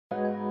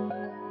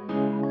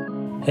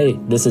Hey,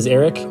 this is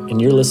Eric,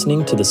 and you're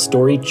listening to the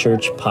Story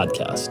Church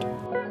podcast.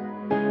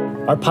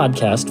 Our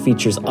podcast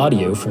features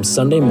audio from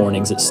Sunday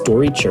mornings at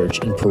Story Church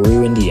in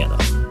Peru, Indiana,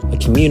 a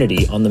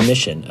community on the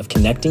mission of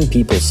connecting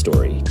people's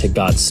story to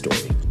God's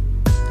story.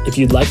 If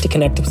you'd like to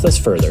connect with us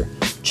further,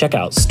 check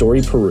out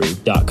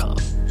storyperu.com.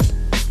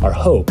 Our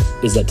hope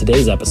is that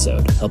today's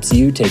episode helps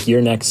you take your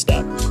next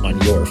step on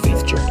your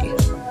faith journey.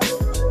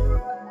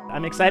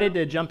 I'm excited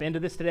to jump into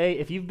this today.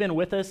 If you've been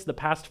with us the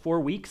past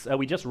 4 weeks,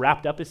 we just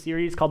wrapped up a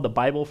series called The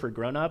Bible for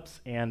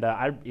Grown-Ups, and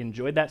I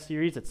enjoyed that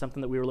series. It's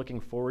something that we were looking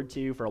forward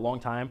to for a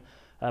long time,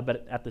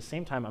 but at the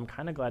same time, I'm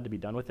kind of glad to be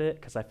done with it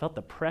because I felt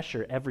the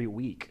pressure every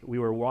week. We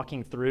were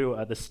walking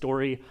through the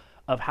story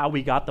of how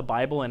we got the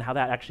Bible and how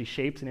that actually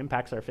shapes and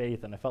impacts our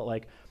faith, and I felt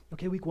like,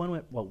 okay, week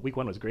one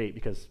was great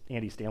because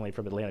Andy Stanley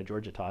from Atlanta,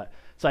 Georgia taught.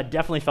 So I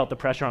definitely felt the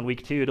pressure on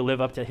week 2 to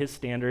live up to his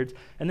standards.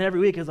 And then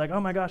every week it's like, oh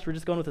my gosh, we're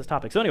just going with this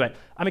topic. So anyway,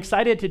 I'm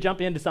excited to jump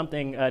into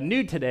something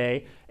new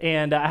today.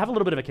 And I have a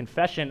little bit of a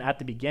confession at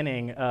the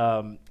beginning,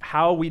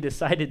 how we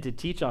decided to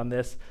teach on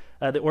this,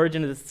 the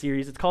origin of this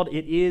series. It's called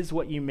It Is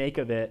What You Make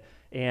of It.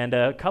 And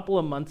a couple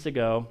of months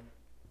ago,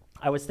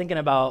 I was thinking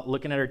about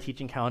looking at our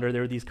teaching calendar.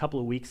 There were these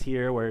couple of weeks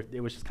here where it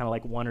was just kind of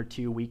like 1 or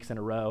 2 weeks in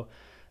a row.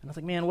 And I was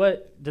like, man,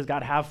 what does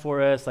God have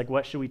for us? Like,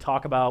 what should we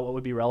talk about? What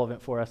would be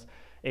relevant for us?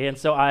 And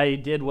so I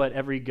did what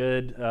every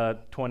good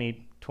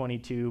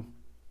 2022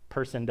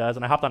 person does,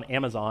 and I hopped on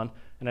Amazon,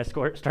 and I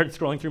started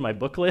scrolling through my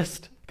book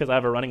list, because I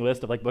have a running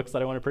list of like books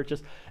that I want to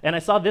purchase. And I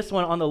saw this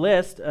one on the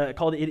list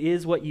called It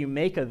Is What You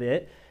Make of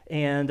It.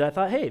 And I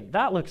thought, hey,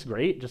 that looks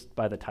great, just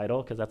by the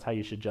title, because that's how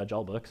you should judge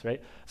all books,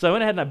 right? So I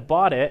went ahead and I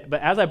bought it,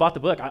 but as I bought the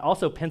book, I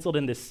also penciled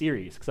in this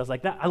series, because I was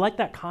like, I like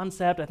that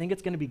concept. I think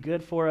it's going to be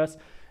good for us.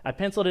 I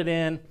penciled it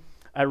in.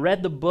 I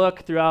read the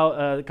book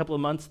throughout a couple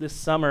of months this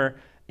summer,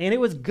 and it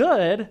was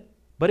good,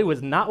 but it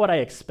was not what I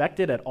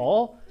expected at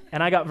all,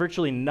 and I got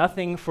virtually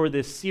nothing for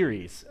this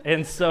series.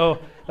 And so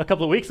a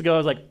couple of weeks ago, I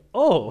was like,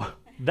 oh,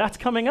 that's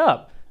coming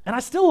up. And I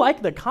still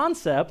like the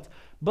concept,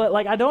 but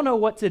like I don't know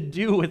what to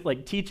do with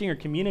like teaching or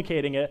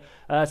communicating it.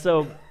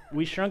 So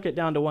we shrunk it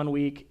down to 1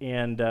 week,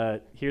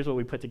 and here's what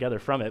we put together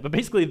from it. But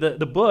basically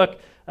the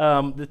book,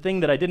 the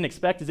thing that I didn't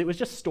expect is it was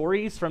just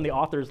stories from the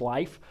author's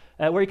life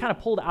where he kind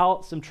of pulled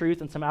out some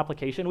truth and some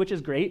application, which is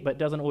great, but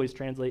doesn't always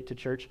translate to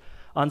church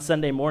on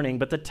Sunday morning.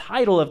 But the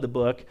title of the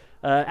book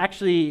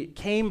actually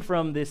came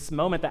from this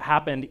moment that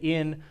happened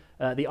in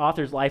the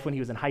author's life when he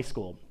was in high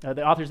school.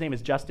 The author's name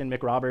is Justin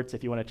McRoberts.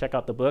 If you want to check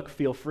out the book,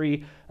 feel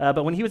free.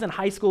 But when he was in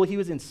high school, he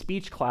was in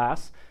speech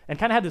class and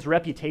kind of had this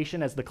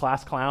reputation as the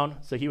class clown.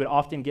 So he would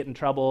often get in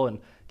trouble and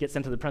get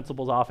sent to the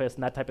principal's office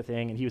and that type of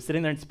thing. And he was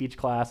sitting there in speech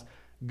class,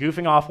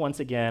 goofing off once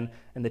again,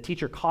 and the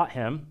teacher caught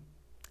him.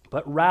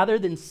 But rather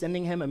than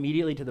sending him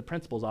immediately to the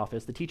principal's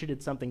office, the teacher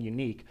did something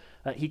unique.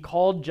 He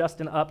called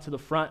Justin up to the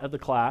front of the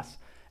class,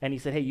 and he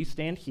said, hey, you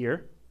stand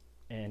here.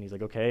 And he's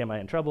like, okay, am I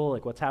in trouble?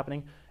 Like, what's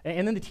happening?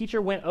 And then the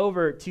teacher went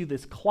over to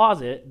this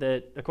closet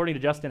that, according to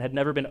Justin, had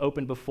never been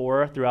opened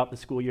before throughout the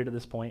school year to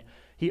this point.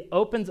 He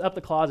opens up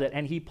the closet,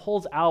 and he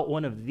pulls out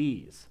one of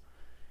these.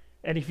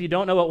 And if you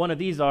don't know what one of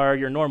these are,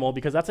 you're normal,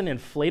 because that's an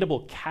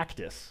inflatable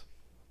cactus.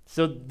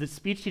 So the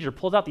speech teacher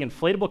pulls out the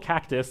inflatable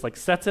cactus, like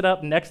sets it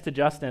up next to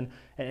Justin,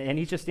 and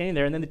he's just standing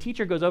there. And then the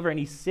teacher goes over, and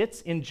he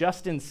sits in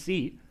Justin's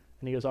seat,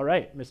 and he goes, all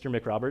right, Mr.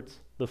 McRoberts,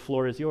 the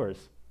floor is yours.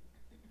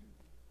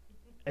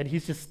 And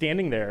he's just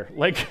standing there,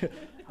 like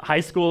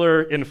high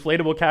schooler,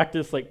 inflatable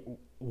cactus, like,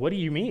 what do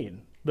you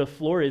mean? The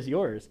floor is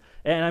yours.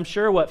 And I'm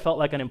sure what felt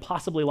like an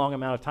impossibly long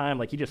amount of time,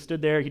 like he just stood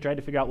there, he tried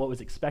to figure out what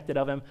was expected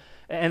of him.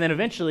 And then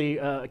eventually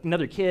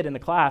another kid in the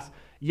class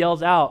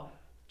yells out,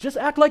 just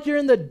act like you're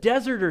in the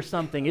desert or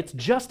something. It's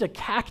just a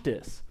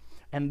cactus.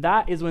 And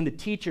that is when the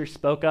teacher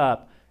spoke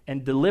up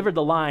and delivered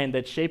the line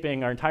that's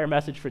shaping our entire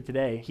message for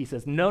today. He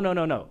says,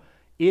 no.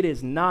 It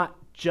is not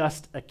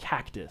just a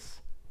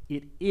cactus.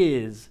 It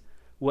is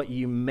what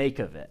you make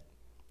of it.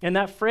 And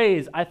that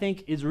phrase, I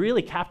think, is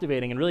really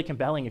captivating and really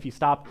compelling if you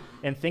stop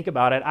and think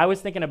about it. I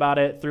was thinking about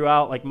it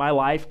throughout like my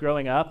life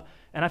growing up,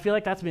 and I feel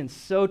like that's been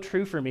so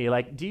true for me.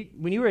 Like,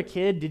 when you were a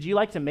kid, did you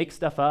like to make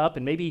stuff up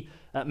and maybe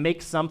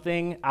make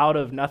something out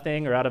of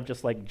nothing or out of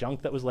just like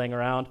junk that was laying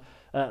around?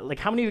 Like,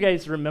 how many of you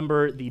guys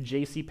remember the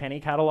J.C.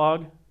 Penney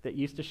catalog that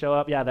used to show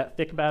up? Yeah, that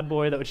thick bad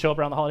boy that would show up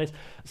around the holidays.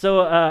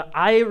 So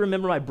I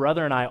remember my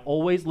brother and I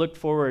always looked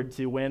forward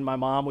to when my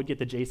mom would get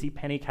the J.C.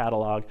 Penney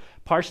catalog,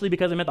 partially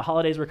because it meant the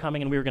holidays were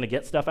coming and we were going to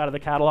get stuff out of the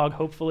catalog,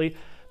 hopefully.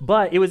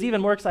 But it was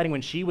even more exciting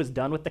when she was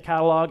done with the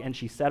catalog and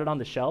she set it on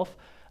the shelf,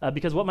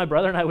 because what my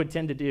brother and I would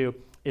tend to do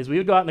is we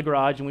would go out in the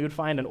garage and we would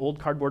find an old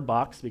cardboard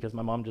box, because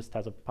my mom just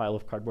has a pile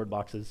of cardboard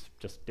boxes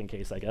just in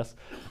case, I guess.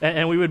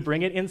 And we would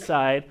bring it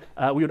inside.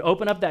 We would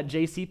open up that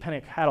J.C.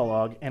 Penney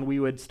catalog and we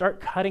would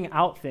start cutting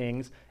out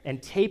things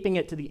and taping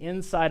it to the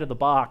inside of the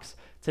box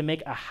to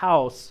make a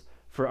house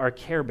for our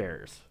Care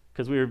Bears.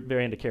 because we were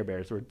very into Care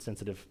Bears. We're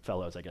sensitive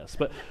fellows, I guess.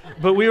 But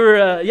we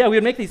were, we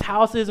would make these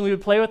houses and we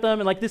would play with them,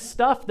 and like this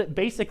stuff that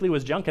basically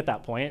was junk at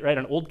that point, right?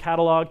 An old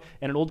catalog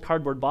and an old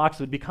cardboard box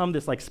would become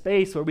this like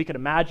space where we could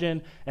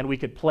imagine and we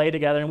could play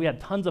together, and we had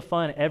tons of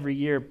fun every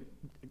year.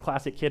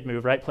 Classic kid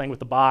move, right? Playing with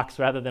the box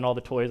rather than all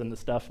the toys and the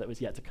stuff that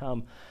was yet to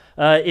come.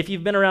 If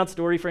you've been around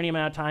Story for any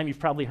amount of time, you've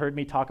probably heard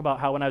me talk about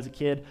how when I was a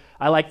kid,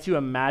 I like to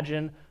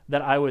imagine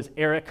that I was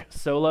Eric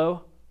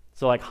Solo.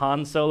 So like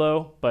Han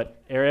Solo,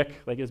 but Eric,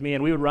 like it was me,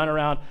 and we would run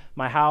around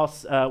my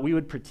house. We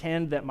would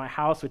pretend that my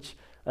house, which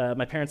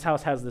my parents'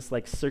 house has this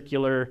like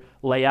circular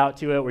layout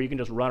to it where you can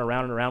just run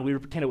around and around. We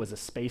would pretend it was a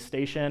space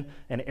station,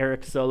 and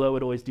Eric Solo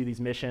would always do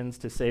these missions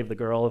to save the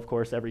girl, of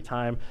course, every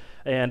time.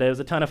 And it was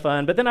a ton of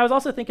fun. But then I was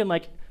also thinking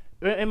like,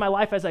 in my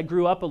life as I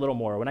grew up a little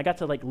more, when I got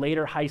to like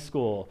later high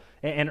school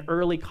and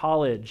early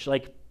college,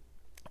 like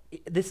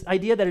this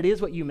idea that it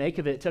is what you make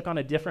of it took on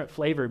a different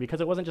flavor,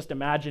 because it wasn't just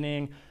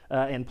imagining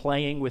and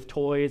playing with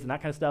toys and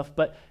that kind of stuff,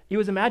 but it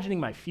was imagining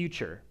my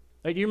future.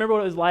 Like, do you remember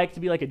what it was like to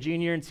be like a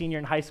junior and senior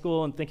in high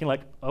school and thinking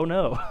like, oh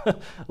no,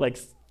 like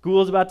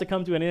school's about to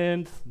come to an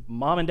end,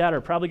 mom and dad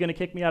are probably going to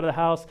kick me out of the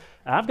house,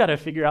 I've got to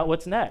figure out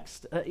what's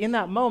next. In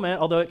that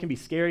moment, although it can be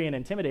scary and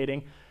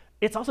intimidating,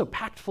 it's also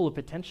packed full of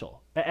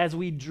potential. As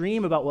we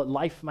dream about what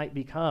life might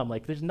become,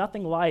 like there's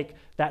nothing like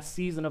that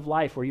season of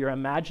life where you're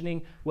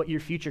imagining what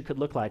your future could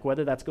look like,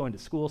 whether that's going to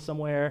school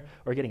somewhere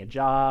or getting a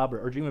job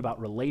or dreaming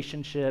about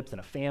relationships and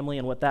a family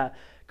and what that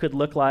could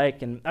look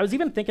like. And I was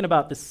even thinking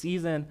about the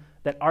season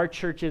that our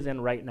church is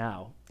in right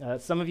now.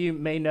 Some of you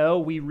may know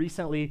we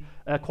recently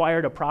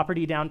acquired a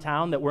property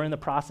downtown that we're in the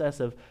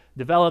process of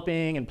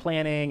developing and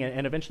planning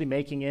and eventually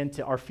making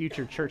into our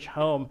future church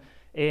home.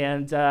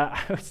 And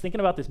I was thinking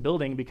about this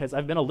building because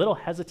I've been a little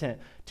hesitant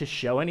to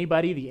show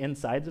anybody the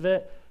insides of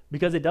it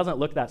because it doesn't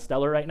look that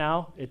stellar right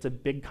now. It's a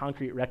big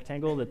concrete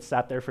rectangle that's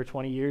sat there for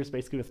 20 years,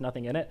 basically with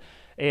nothing in it.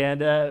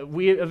 And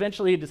we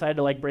eventually decided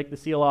to like break the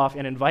seal off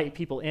and invite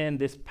people in.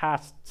 This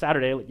past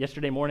Saturday,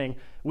 yesterday morning,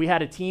 we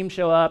had a team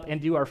show up and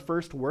do our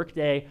first work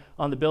day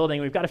on the building.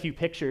 We've got a few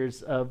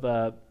pictures of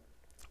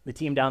the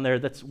team down there.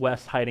 That's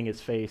Wes hiding his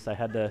face. I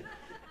had to...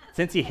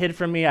 Since he hid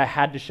from me, I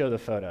had to show the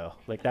photo.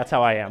 Like, that's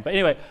how I am. But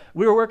anyway,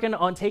 we were working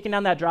on taking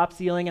down that drop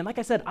ceiling. And like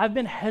I said, I've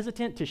been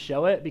hesitant to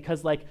show it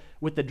because, like,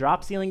 with the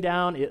drop ceiling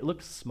down, it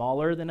looks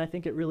smaller than I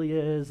think it really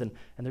is. And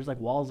there's, like,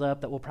 walls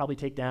up that we'll probably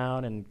take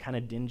down and kind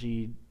of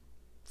dingy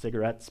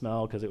cigarette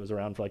smell because it was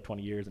around for, like,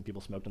 20 years and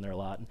people smoked in there a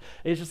lot. And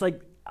it's just,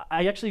 like,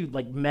 I actually,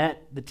 like,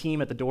 met the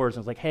team at the doors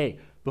and was like, hey,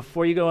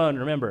 before you go on,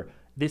 remember,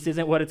 this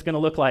isn't what it's going to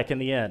look like in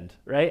the end,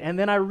 right? And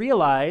then I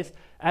realized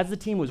as the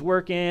team was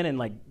working and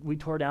like we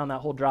tore down that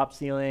whole drop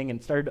ceiling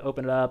and started to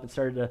open it up and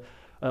started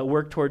to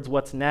work towards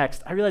what's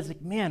next, I realized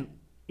like, man,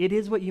 it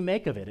is what you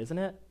make of it, isn't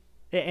it?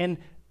 And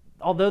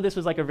although this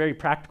was like a very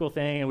practical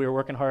thing and we were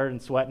working hard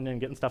and sweating and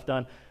getting stuff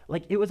done,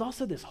 like it was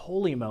also this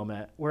holy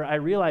moment where I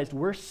realized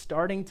we're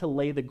starting to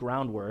lay the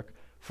groundwork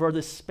for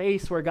the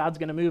space where God's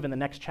going to move in the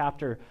next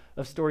chapter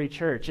of Story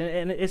Church.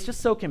 And it's just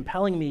so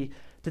compelling me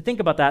to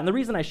think about that. And the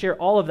reason I share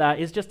all of that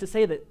is just to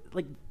say that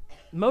like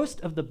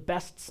most of the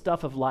best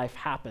stuff of life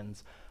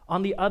happens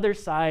on the other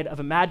side of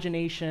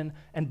imagination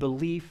and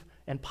belief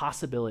and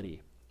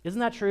possibility. Isn't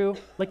that true?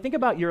 Like think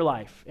about your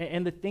life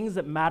and the things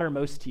that matter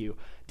most to you.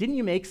 Didn't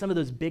you make some of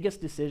those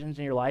biggest decisions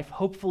in your life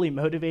hopefully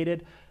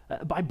motivated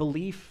by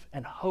belief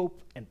and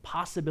hope and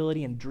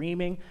possibility and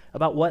dreaming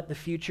about what the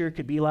future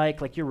could be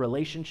like your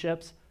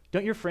relationships?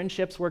 Don't your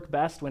friendships work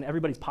best when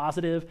everybody's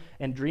positive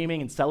and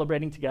dreaming and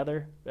celebrating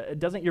together?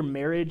 Doesn't your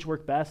marriage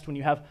work best when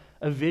you have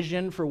a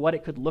vision for what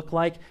it could look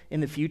like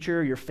in the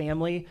future, your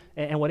family,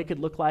 and what it could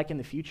look like in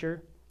the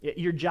future?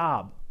 Your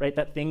job, right,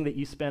 that thing that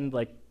you spend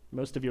like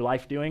most of your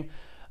life doing,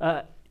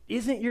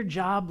 isn't your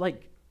job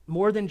like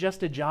more than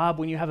just a job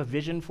when you have a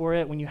vision for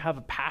it, when you have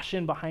a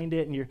passion behind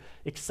it, and you're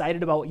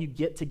excited about what you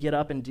get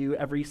up and do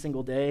every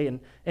single day?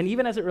 And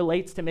even as it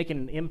relates to making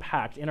an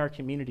impact in our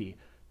community,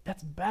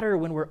 that's better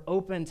when we're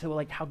open to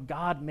like how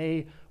God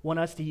may want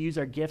us to use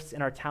our gifts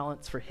and our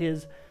talents for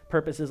his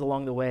purposes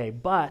along the way.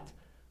 But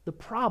the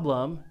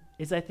problem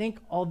is I think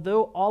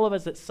although all of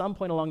us at some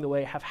point along the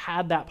way have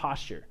had that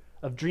posture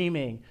of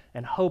dreaming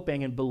and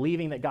hoping and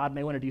believing that God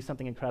may want to do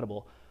something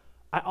incredible,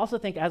 I also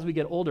think as we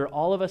get older,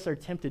 all of us are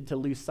tempted to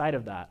lose sight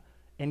of that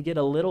and get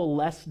a little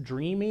less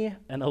dreamy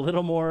and a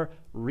little more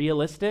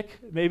realistic,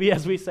 maybe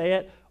as we say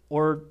it,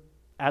 or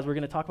as we're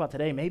going to talk about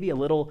today, maybe a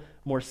little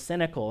more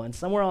cynical. And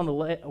somewhere on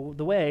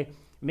the way,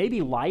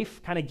 maybe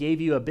life kind of gave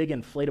you a big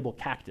inflatable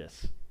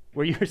cactus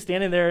where you were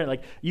standing there and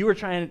like you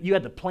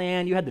had the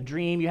plan, you had the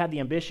dream, you had the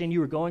ambition,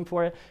 you were going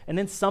for it, and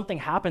then something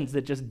happens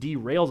that just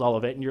derails all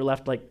of it and you're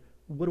left like,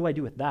 what do I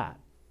do with that?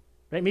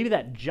 Right? Maybe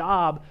that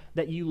job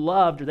that you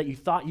loved or that you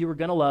thought you were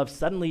going to love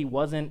suddenly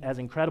wasn't as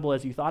incredible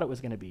as you thought it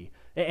was going to be.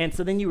 And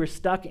so then you were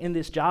stuck in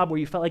this job where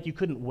you felt like you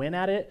couldn't win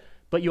at it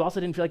but you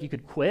also didn't feel like you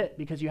could quit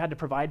because you had to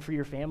provide for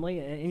your family,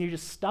 and you're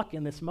just stuck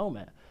in this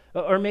moment.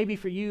 Or maybe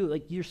for you,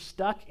 like you're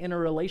stuck in a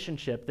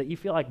relationship that you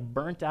feel like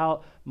burnt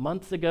out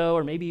months ago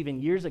or maybe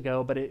even years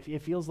ago, but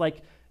it feels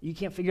like you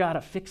can't figure out how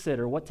to fix it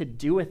or what to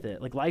do with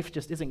it. Like life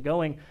just isn't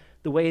going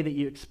the way that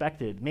you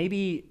expected.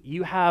 Maybe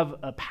you have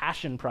a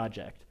passion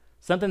project,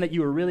 something that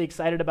you were really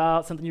excited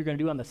about, something you're going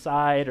to do on the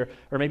side,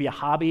 or maybe a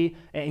hobby,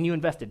 and you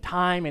invested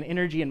time and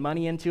energy and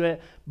money into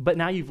it, but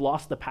now you've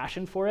lost the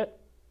passion for it,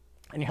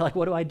 and you're like,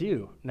 what do I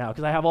do now?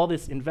 Because I have all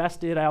this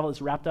invested, I have all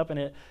this wrapped up in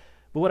it,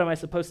 but what am I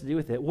supposed to do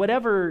with it?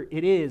 Whatever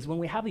it is, when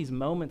we have these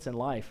moments in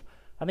life,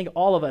 I think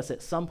all of us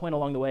at some point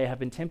along the way have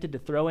been tempted to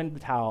throw in the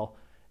towel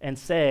and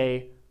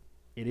say,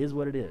 it is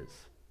what it is,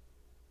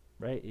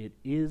 right? It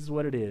is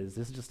what it is.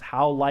 This is just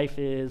how life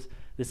is.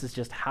 This is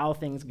just how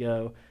things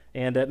go.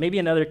 And maybe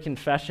another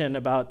confession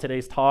about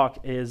today's talk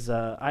is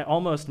I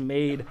almost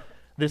made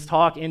this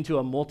talk into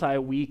a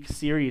multi-week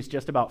series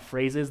just about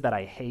phrases that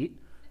I hate,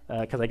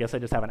 because I guess I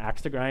just have an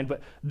axe to grind,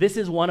 but this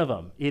is one of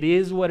them. It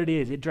is what it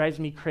is. It drives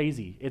me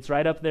crazy. It's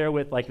right up there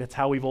with like, that's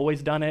how we've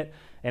always done it,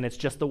 and it's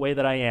just the way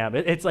that I am.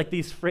 It's like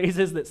these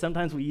phrases that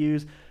sometimes we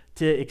use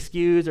to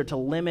excuse or to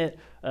limit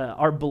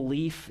our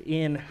belief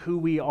in who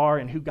we are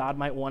and who God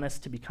might want us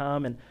to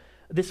become. And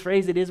this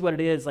phrase, it is what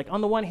it is, like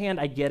on the one hand,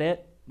 I get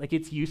it. Like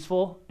it's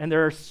useful, and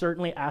there are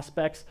certainly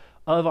aspects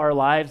of our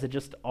lives that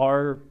just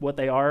are what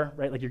they are,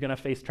 right? Like you're gonna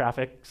face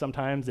traffic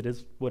sometimes, it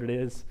is what it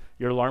is.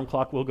 Your alarm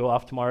clock will go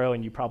off tomorrow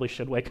and you probably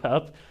should wake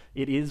up.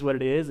 It is what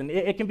it is, and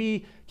it can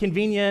be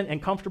convenient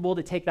and comfortable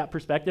to take that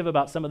perspective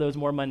about some of those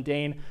more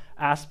mundane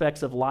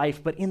aspects of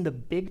life, but in the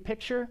big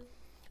picture,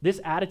 this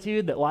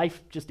attitude that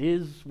life just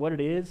is what it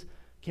is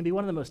can be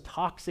one of the most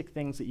toxic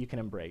things that you can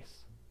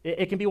embrace.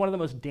 It can be one of the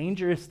most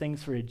dangerous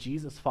things for a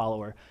Jesus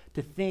follower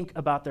to think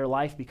about their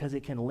life because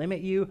it can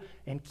limit you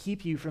and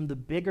keep you from the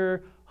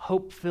bigger,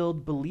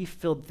 hope-filled,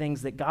 belief-filled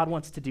things that God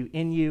wants to do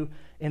in you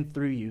and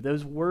through you.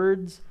 Those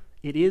words,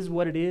 it is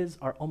what it is,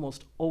 are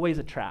almost always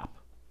a trap.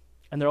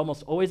 And they're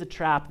almost always a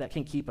trap that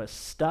can keep us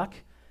stuck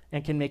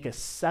and can make us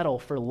settle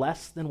for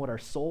less than what our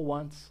soul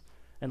wants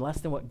and less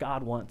than what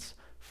God wants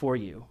for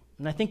you.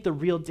 And I think the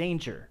real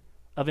danger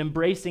of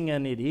embracing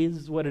an it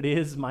is what it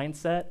is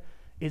mindset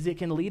is it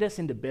can lead us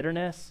into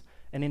bitterness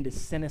and into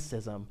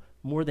cynicism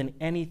more than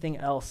anything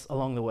else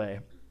along the way.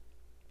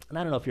 And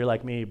I don't know if you're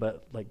like me,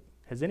 but like,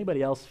 has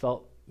anybody else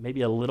felt maybe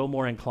a little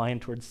more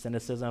inclined towards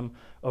cynicism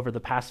over the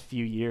past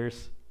few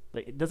years?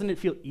 Like, doesn't it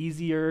feel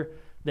easier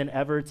than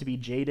ever to be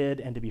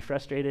jaded and to be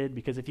frustrated?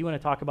 Because if you want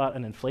to talk about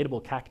an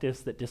inflatable cactus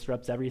that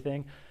disrupts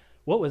everything,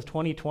 what was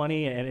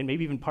 2020 and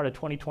maybe even part of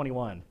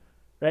 2021?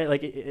 Right?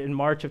 Like in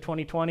March of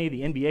 2020,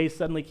 the NBA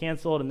suddenly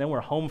canceled, and then we're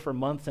home for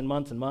months and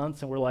months and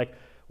months, and we're like,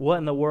 what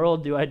in the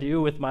world do I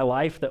do with my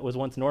life that was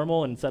once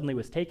normal and suddenly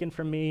was taken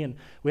from me? And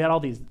we had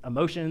all these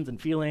emotions and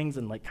feelings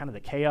and like kind of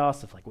the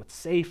chaos of like what's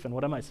safe and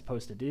what am I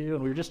supposed to do?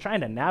 And we were just trying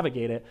to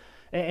navigate it.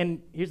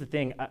 And here's the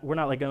thing, we're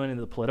not like going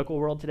into the political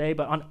world today,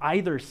 but on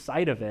either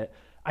side of it,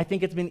 I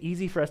think it's been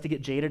easy for us to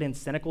get jaded and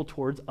cynical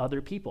towards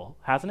other people,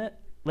 hasn't it?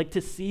 Like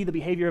to see the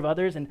behavior of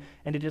others and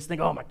to just think,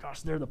 oh my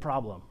gosh, they're the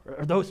problem,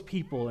 or those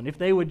people, and if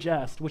they would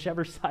just,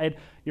 whichever side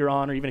you're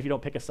on, or even if you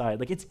don't pick a side,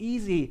 like it's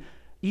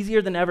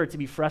easier than ever to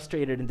be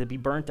frustrated and to be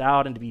burnt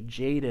out and to be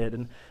jaded.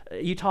 And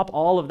you top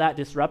all of that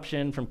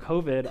disruption from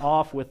COVID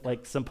off with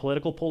like some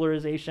political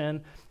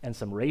polarization and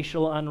some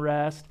racial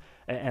unrest,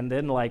 and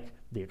then like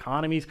the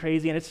economy's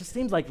crazy, and it just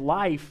seems like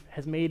life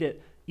has made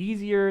it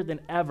easier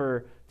than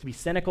ever to be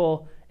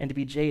cynical and to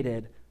be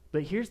jaded.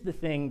 But here's the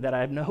thing that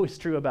I know is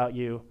true about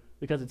you,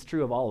 because it's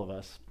true of all of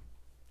us.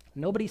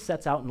 Nobody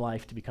sets out in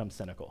life to become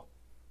cynical,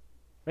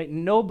 right?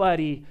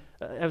 Nobody,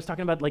 I was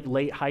talking about like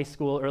late high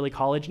school, early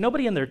college,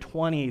 nobody in their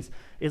 20s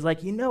is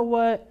like, you know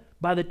what,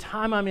 by the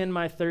time I'm in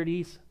my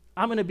 30s,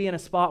 I'm gonna be in a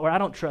spot where I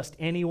don't trust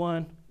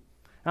anyone,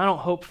 I don't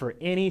hope for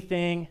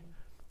anything,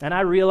 and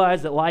I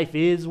realize that life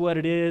is what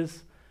it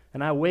is,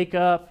 and I wake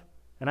up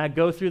and I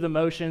go through the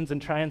motions and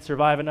try and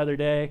survive another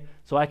day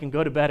so I can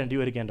go to bed and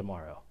do it again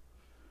tomorrow.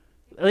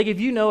 Like if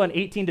you know an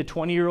 18 to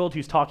 20-year-old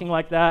who's talking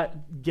like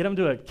that, get them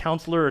to a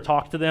counselor or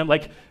talk to them,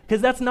 like,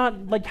 because that's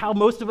not like how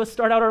most of us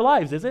start out our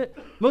lives, is it?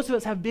 Most of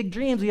us have big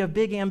dreams, we have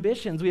big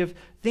ambitions, we have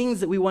things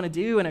that we want to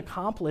do and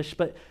accomplish,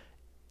 but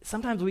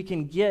sometimes we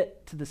can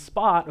get to the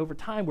spot over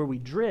time where we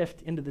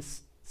drift into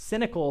this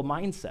cynical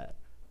mindset,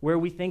 where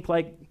we think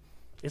like,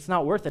 it's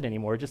not worth it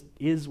anymore, it just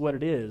is what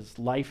it is.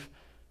 Life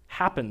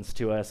happens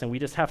to us and we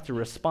just have to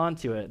respond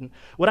to it. And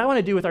what I want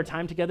to do with our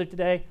time together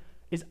today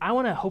is I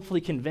want to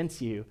hopefully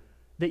convince you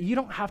that you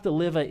don't have to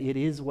live a it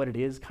is what it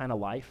is kind of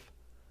life,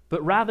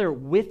 but rather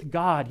with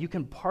God, you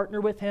can partner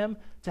with him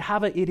to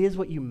have a it is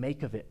what you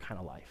make of it kind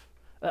of life.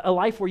 A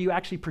life where you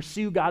actually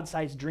pursue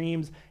God-sized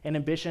dreams and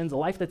ambitions, a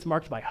life that's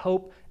marked by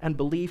hope and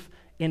belief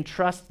in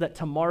trust that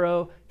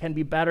tomorrow can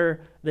be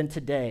better than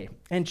today.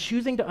 And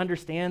choosing to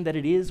understand that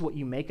it is what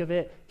you make of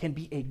it can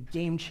be a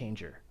game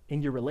changer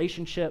in your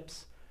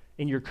relationships,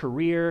 in your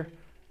career,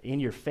 in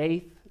your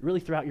faith, really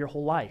throughout your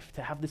whole life.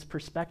 To have this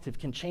perspective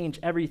can change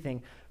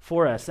everything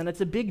for us. And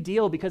it's a big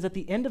deal because at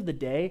the end of the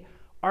day,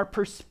 our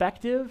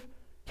perspective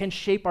can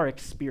shape our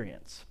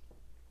experience.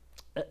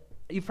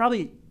 You've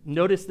probably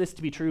noticed this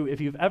to be true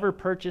if you've ever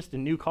purchased a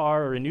new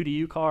car or a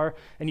new-to-you car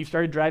and you've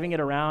started driving it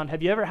around.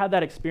 Have you ever had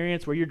that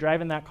experience where you're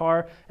driving that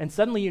car and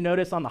suddenly you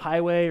notice on the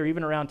highway or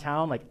even around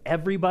town, like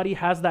everybody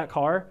has that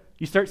car?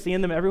 You start seeing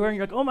them everywhere and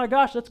you're like, oh my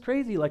gosh, that's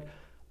crazy. Like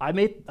I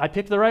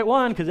picked the right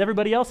one because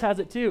everybody else has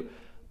it too.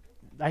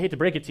 I hate to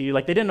break it to you,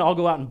 like they didn't all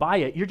go out and buy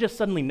it. You're just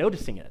suddenly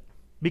noticing it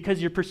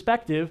because your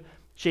perspective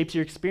shapes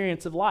your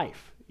experience of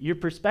life. Your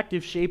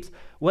perspective shapes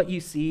what you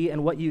see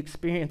and what you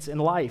experience in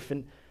life.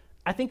 And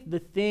I think the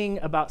thing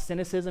about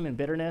cynicism and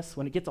bitterness,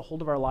 when it gets a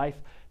hold of our life,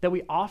 that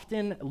we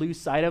often lose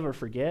sight of or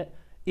forget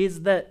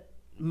is that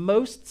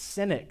most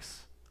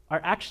cynics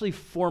are actually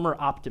former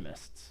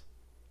optimists.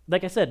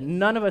 Like I said,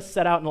 none of us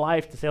set out in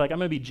life to say, like, I'm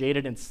going to be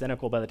jaded and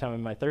cynical by the time I'm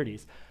in my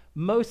 30s.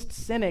 Most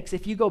cynics,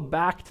 if you go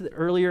back to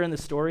earlier in the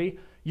story,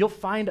 you'll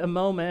find a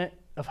moment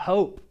of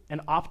hope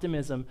and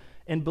optimism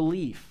and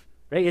belief.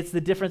 Right? It's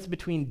the difference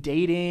between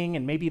dating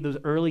and maybe those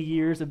early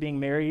years of being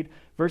married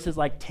versus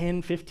like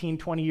 10, 15,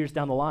 20 years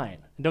down the line.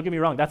 And don't get me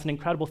wrong, that's an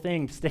incredible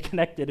thing to stay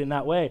connected in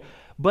that way.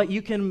 But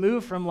you can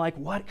move from like,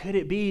 what could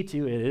it be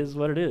to it is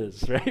what it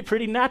is, right?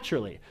 Pretty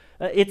naturally.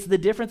 It's the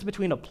difference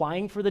between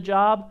applying for the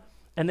job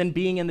and then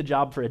being in the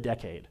job for a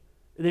decade.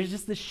 There's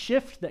just this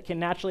shift that can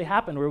naturally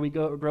happen where we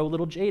grow a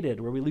little jaded,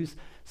 where we lose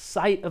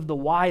sight of the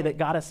why that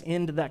got us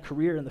into that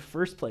career in the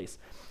first place.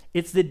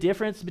 It's the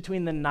difference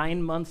between the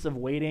 9 months of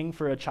waiting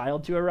for a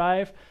child to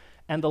arrive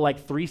and the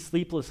like 3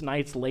 sleepless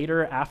nights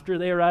later after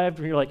they arrived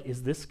where you're like,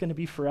 is this going to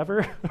be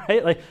forever?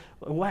 Right? Like,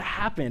 what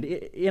happened?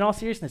 In all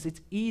seriousness,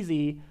 it's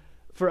easy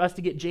for us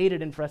to get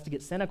jaded and for us to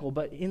get cynical,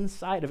 but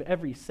inside of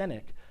every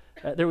cynic,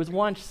 there was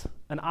once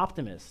an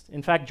optimist.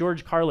 In fact,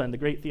 George Carlin, the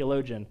great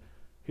theologian,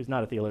 who's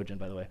not a theologian,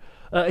 by the way,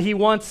 he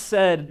once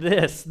said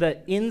this,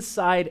 that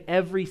inside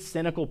every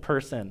cynical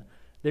person,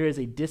 there is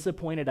a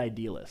disappointed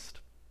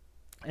idealist.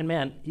 And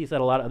man, he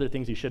said a lot of other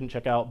things you shouldn't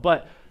check out,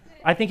 but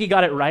I think he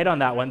got it right on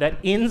that one, that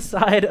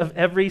inside of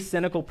every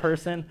cynical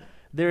person,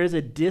 there is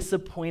a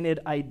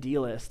disappointed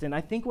idealist. And I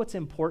think what's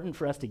important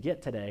for us to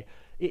get today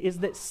is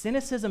that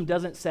cynicism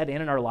doesn't set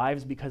in our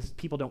lives because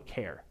people don't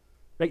care.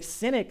 Right?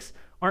 Cynics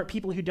aren't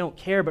people who don't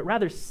care, but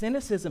rather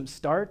cynicism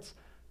starts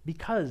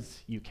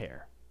because you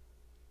care.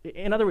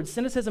 In other words,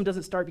 cynicism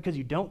doesn't start because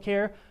you don't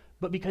care,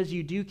 but because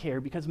you do care.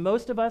 Because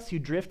most of us who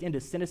drift into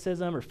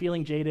cynicism or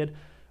feeling jaded,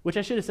 which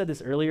I should have said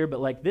this earlier, but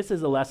like this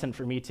is a lesson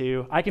for me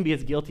too. I can be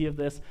as guilty of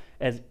this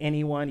as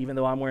anyone, even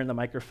though I'm wearing the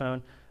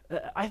microphone.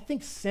 I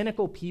think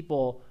cynical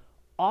people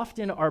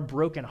often are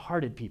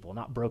broken-hearted people,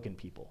 not broken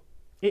people.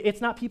 It's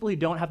not people who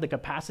don't have the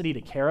capacity to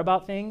care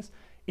about things.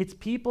 It's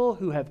people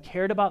who have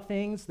cared about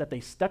things that they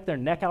stuck their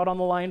neck out on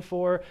the line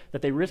for,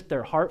 that they risked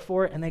their heart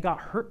for, and they got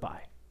hurt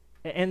by.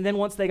 And then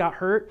once they got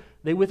hurt,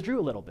 they withdrew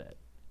a little bit.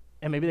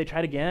 And maybe they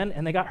tried again,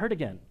 and they got hurt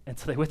again. And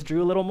so they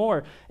withdrew a little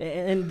more.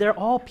 And they're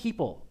all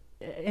people.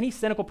 Any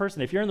cynical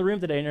person, if you're in the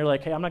room today and you're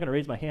like, hey, I'm not going to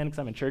raise my hand because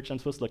I'm in church, I'm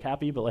supposed to look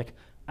happy, but like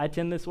I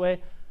tend this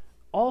way,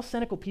 all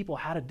cynical people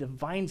had a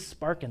divine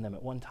spark in them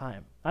at one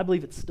time. I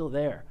believe it's still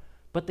there,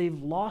 but they've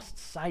lost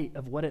sight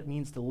of what it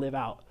means to live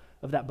out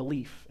of that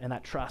belief and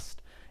that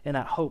trust and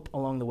that hope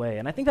along the way.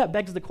 And I think that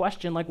begs the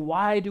question, like,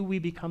 why do we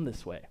become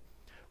this way?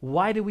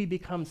 Why do we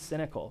become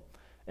cynical?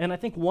 And I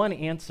think one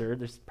answer,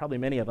 there's probably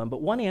many of them,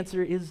 but one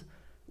answer is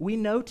we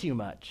know too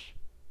much.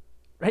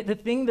 Right? The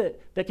thing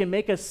that can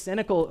make us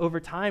cynical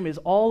over time is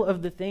all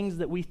of the things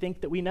that we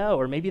think that we know,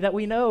 or maybe that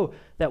we know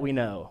that we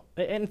know.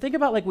 And think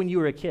about like when you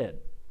were a kid.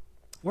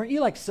 Weren't you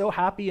like so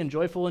happy and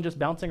joyful and just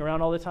bouncing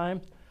around all the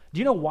time? Do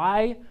you know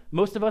why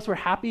most of us were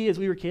happy as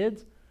we were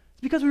kids?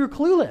 It's because we were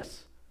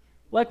clueless.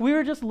 Like we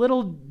were just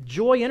little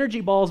joy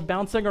energy balls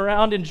bouncing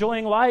around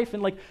enjoying life,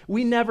 and like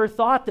we never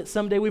thought that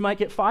someday we might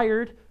get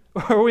fired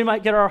or we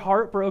might get our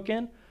heart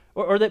broken.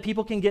 Or that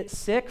people can get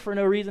sick for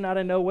no reason out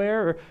of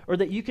nowhere, or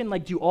that you can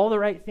like do all the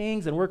right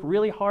things and work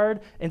really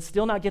hard and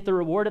still not get the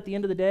reward at the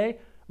end of the day.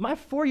 My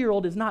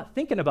 4-year-old is not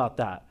thinking about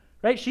that,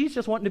 right? She's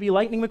just wanting to be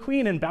Lightning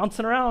McQueen and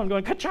bouncing around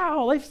going,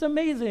 ka-chow, life's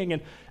amazing.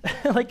 And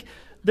like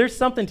there's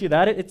something to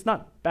that. It's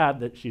not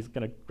bad that she's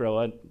going to grow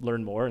and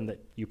learn more, and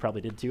that you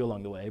probably did too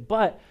along the way.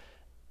 But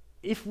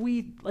if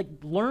we like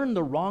learn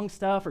the wrong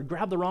stuff or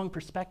grab the wrong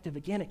perspective,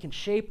 again, it can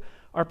shape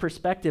our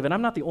perspective. And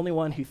I'm not the only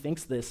one who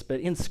thinks this, but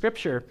in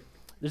Scripture,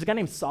 there's a guy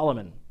named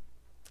Solomon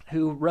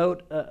who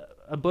wrote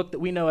a book that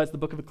we know as the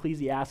book of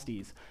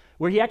Ecclesiastes,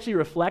 where he actually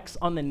reflects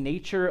on the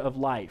nature of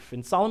life.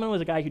 And Solomon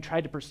was a guy who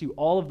tried to pursue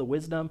all of the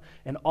wisdom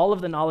and all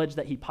of the knowledge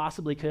that he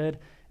possibly could,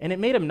 and it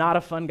made him not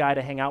a fun guy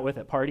to hang out with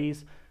at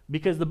parties,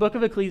 because the book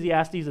of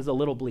Ecclesiastes is a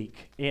little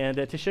bleak.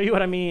 And to show you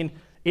what I mean,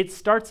 it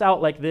starts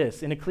out like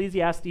this. In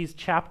Ecclesiastes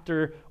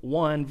chapter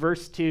 1,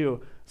 verse 2,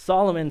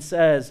 Solomon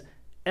says,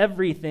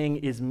 "Everything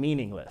is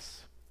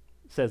meaningless,"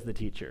 says the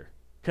teacher.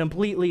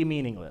 Completely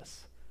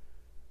meaningless.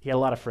 He had a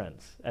lot of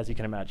friends, as you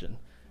can imagine.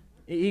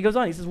 He goes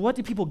on, he says, "What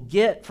do people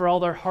get for all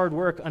their hard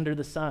work under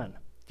the sun?"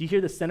 Do you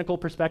hear the cynical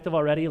perspective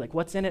already? Like,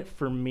 what's in it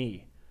for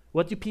me?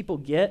 What do people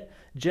get?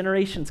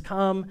 Generations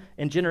come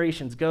and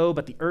generations go,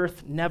 but the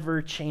earth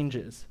never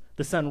changes.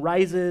 The sun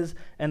rises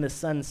and the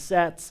sun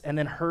sets and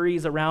then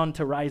hurries around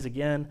to rise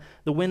again.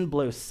 The wind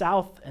blows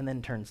south and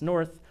then turns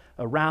north.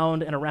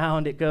 Around and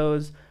around it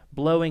goes,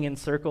 blowing in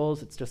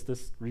circles. It's just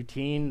this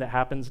routine that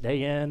happens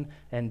day in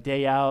and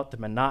day out, the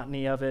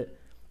monotony of it.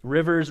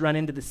 Rivers run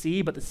into the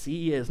sea, but the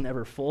sea is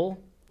never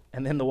full.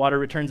 And then the water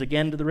returns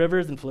again to the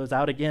rivers and flows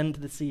out again to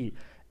the sea.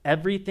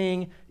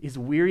 Everything is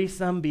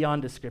wearisome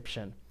beyond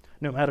description.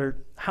 No matter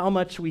how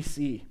much we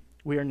see,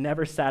 we are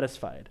never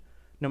satisfied.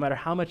 No matter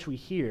how much we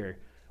hear,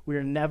 we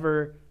are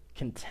never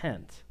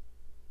content.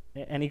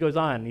 And he goes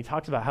on, and he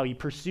talks about how he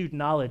pursued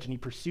knowledge and he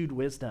pursued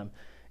wisdom.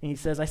 And he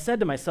says, I said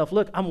to myself,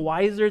 look, I'm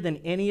wiser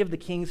than any of the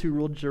kings who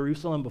ruled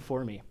Jerusalem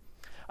before me.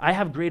 I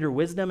have greater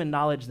wisdom and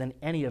knowledge than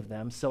any of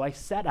them, so I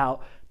set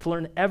out to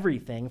learn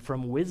everything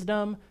from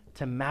wisdom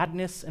to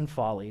madness and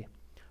folly.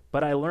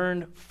 But I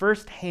learned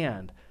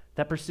firsthand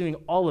that pursuing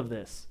all of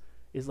this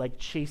is like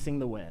chasing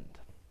the wind.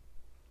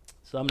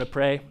 So I'm going to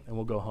pray, and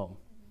we'll go home.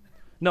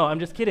 No,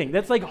 I'm just kidding.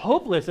 That's like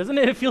hopeless, isn't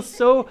it? It feels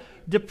so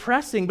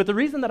depressing. But the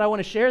reason that I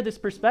want to share this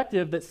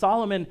perspective that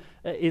Solomon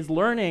is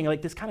learning,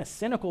 like this kind of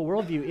cynical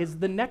worldview, is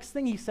the next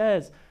thing he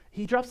says,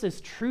 he drops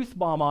this truth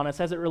bomb on us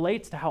as it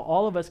relates to how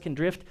all of us can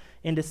drift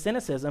into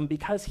cynicism,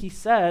 because he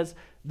says,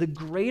 the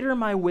greater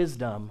my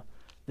wisdom,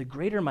 the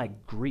greater my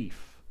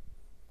grief.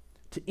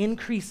 To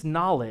increase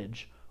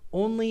knowledge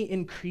only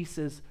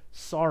increases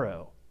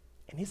sorrow.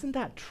 And isn't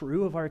that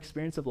true of our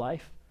experience of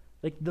life?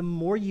 Like the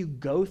more you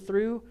go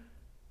through,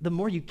 the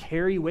more you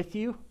carry with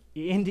you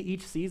into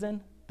each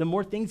season, the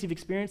more things you've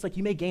experienced. Like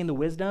you may gain the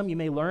wisdom, you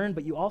may learn,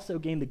 but you also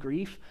gain the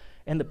grief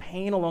and the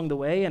pain along the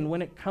way. And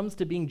when it comes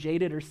to being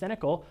jaded or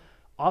cynical,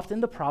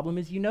 often the problem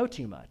is you know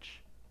too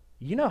much.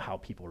 You know how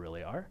people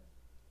really are,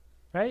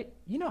 right?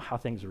 You know how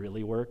things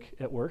really work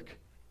at work.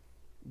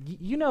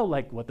 You know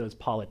like what those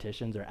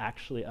politicians are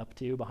actually up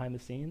to behind the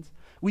scenes.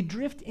 We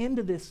drift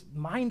into this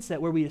mindset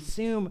where we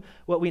assume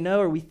what we know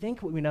or we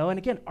think what we know. And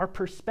again, our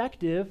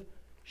perspective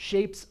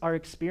shapes our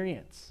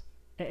experience.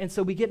 And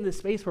so we get into this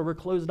space where we're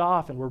closed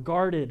off and we're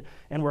guarded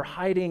and we're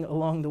hiding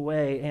along the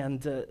way.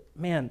 And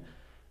man,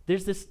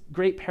 there's this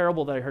great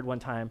parable that I heard one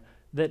time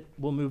that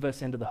will move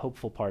us into the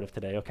hopeful part of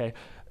today, okay?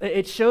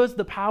 It shows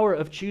the power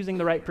of choosing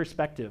the right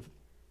perspective.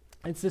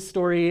 It's this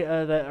story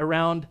that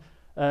around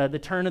the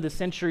turn of the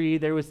century,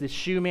 there was this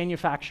shoe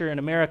manufacturer in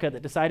America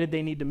that decided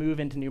they need to move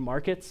into new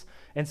markets.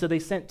 And so they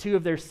sent 2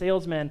 of their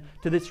salesmen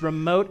to this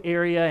remote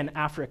area in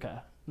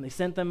Africa. And they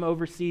sent them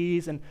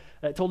overseas and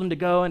told them to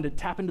go and to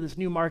tap into this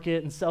new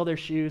market and sell their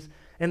shoes.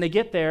 And they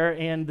get there,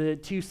 and the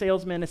 2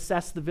 salesmen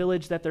assess the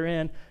village that they're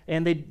in,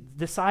 and they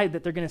decide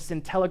that they're going to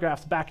send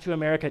telegraphs back to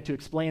America to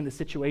explain the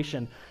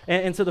situation.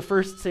 And so the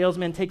first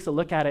salesman takes a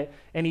look at it,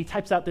 and he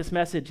types out this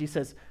message. He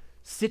says,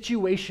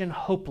 "Situation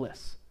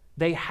hopeless.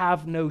 They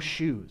have no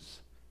shoes."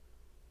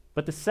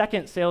 But the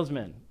second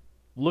salesman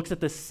looks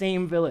at the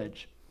same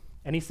village,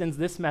 and he sends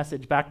this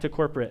message back to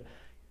corporate.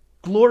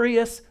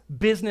 "Glorious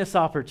business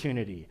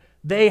opportunity.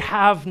 They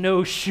have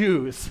no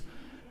shoes."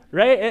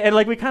 Right? And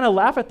like we kind of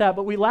laugh at that,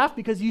 but we laugh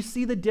because you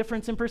see the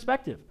difference in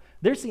perspective.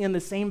 They're seeing the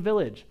same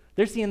village.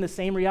 They're seeing the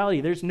same reality.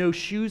 There's no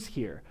shoes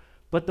here.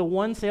 But the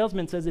one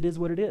salesman says it is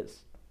what it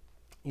is.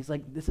 He's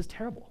like, this is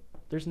terrible.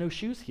 There's no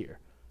shoes here.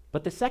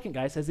 But the second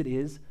guy says it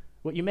is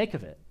what you make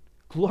of it.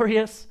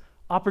 Glorious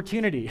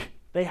opportunity.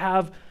 They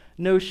have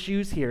no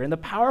shoes here. And the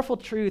powerful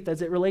truth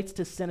as it relates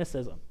to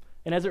cynicism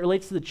and as it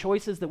relates to the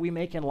choices that we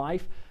make in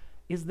life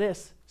is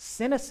this: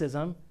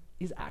 cynicism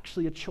is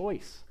actually a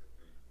choice.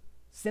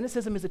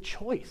 Cynicism is a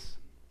choice.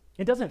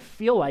 It doesn't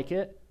feel like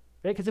it,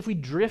 right? Because if we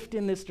drift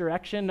in this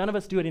direction, none of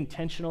us do it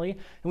intentionally,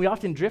 and we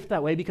often drift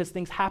that way because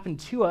things happen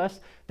to us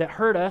that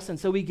hurt us, and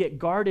so we get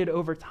guarded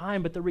over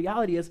time. But the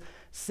reality is,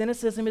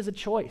 cynicism is a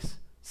choice.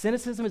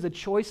 Cynicism is a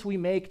choice we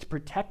make to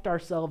protect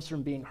ourselves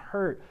from being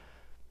hurt.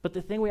 But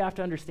the thing we have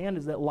to understand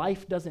is that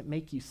life doesn't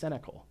make you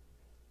cynical.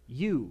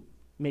 You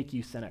make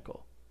you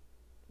cynical,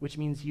 which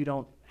means you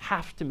don't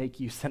have to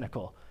make you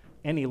cynical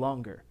any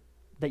longer.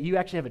 That you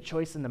actually have a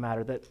choice in the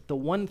matter, that the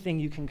one thing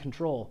you can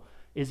control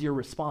is your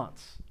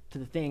response to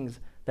the things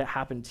that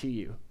happen to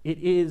you. It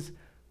is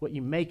what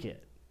you make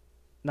it,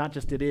 not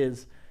just it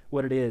is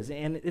what it is.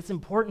 And it's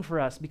important for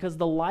us because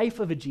the life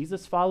of a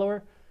Jesus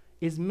follower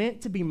is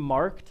meant to be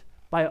marked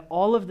by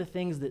all of the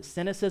things that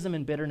cynicism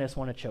and bitterness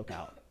want to choke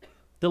out.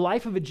 The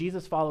life of a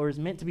Jesus follower is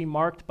meant to be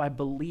marked by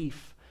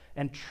belief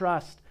and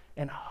trust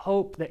and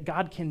hope that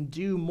God can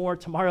do more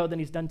tomorrow than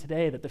he's done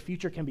today, that the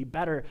future can be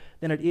better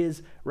than it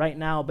is right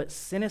now. But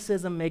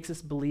cynicism makes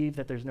us believe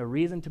that there's no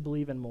reason to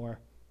believe in more,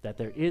 that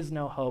there is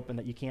no hope, and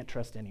that you can't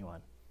trust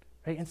anyone.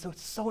 Right? And so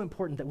it's so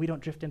important that we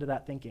don't drift into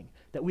that thinking,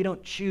 that we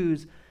don't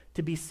choose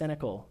to be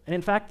cynical. And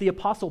in fact, the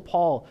Apostle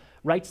Paul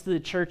writes to the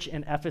church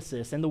in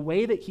Ephesus, and the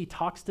way that he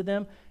talks to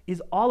them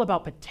is all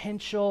about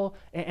potential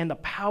and the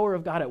power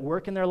of God at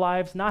work in their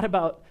lives, not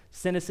about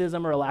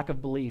cynicism or a lack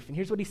of belief. And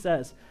here's what he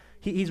says.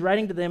 He's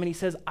writing to them, and he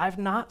says, I've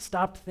not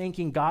stopped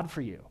thanking God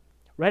for you.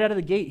 Right out of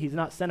the gate, he's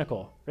not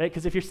cynical, right?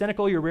 Because if you're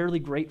cynical, you're rarely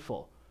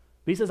grateful.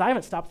 But he says, I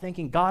haven't stopped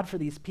thanking God for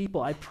these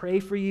people. I pray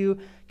for you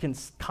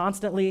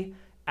constantly,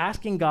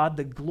 asking God,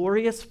 the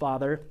glorious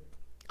Father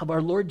of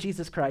our Lord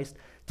Jesus Christ,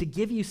 to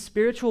give you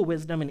spiritual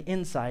wisdom and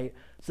insight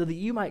so that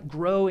you might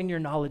grow in your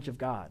knowledge of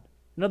God.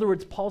 In other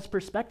words, Paul's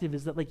perspective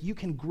is that like you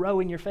can grow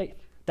in your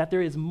faith, that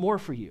there is more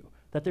for you,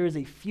 that there is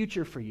a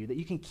future for you, that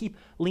you can keep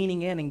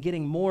leaning in and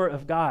getting more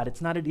of God.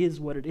 It's not it is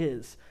what it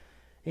is.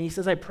 And he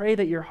says, I pray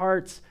that your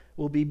hearts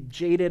will be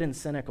jaded and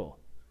cynical.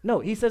 No,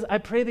 he says, I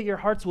pray that your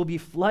hearts will be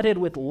flooded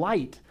with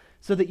light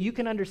so that you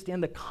can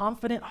understand the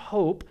confident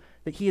hope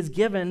that he has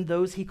given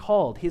those he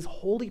called, his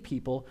holy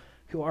people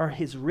who are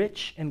his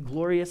rich and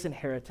glorious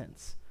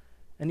inheritance.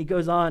 And he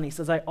goes on, he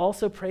says, I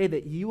also pray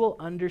that you will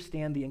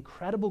understand the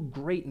incredible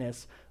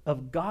greatness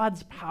of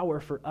God's power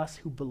for us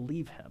who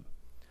believe him.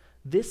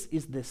 This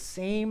is the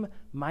same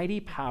mighty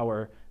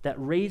power that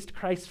raised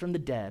Christ from the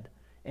dead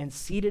and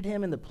seated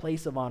him in the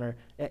place of honor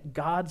at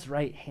God's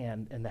right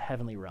hand in the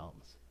heavenly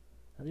realms.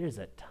 Now, there's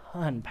a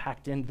ton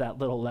packed into that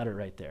little letter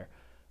right there.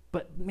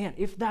 But man,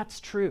 if that's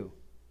true,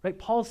 right?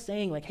 Paul's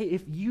saying like, hey,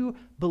 if you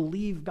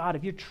believe God,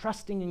 if you're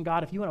trusting in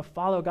God, if you want to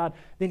follow God,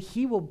 then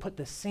he will put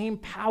the same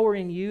power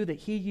in you that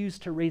he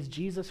used to raise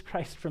Jesus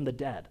Christ from the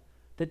dead.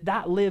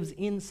 That lives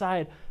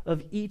inside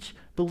of each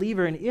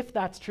believer. And if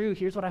that's true,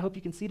 here's what I hope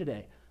you can see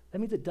today. That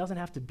means it doesn't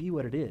have to be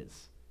what it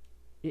is.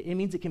 It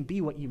means it can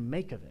be what you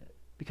make of it.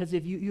 Because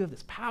if you have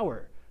this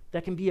power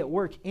that can be at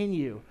work in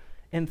you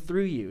and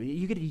through you,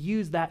 you get to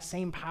use that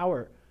same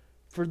power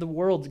for the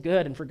world's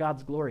good and for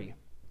God's glory.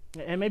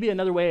 And maybe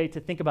another way to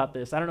think about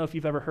this, I don't know if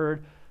you've ever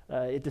heard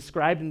it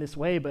described in this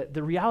way, but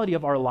the reality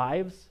of our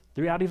lives,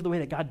 the reality of the way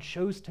that God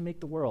chose to make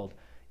the world,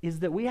 is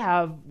that we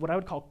have what I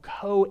would call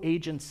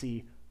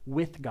co-agency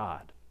with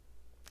God.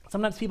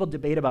 Sometimes people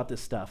debate about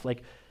this stuff,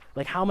 like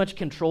how much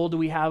control do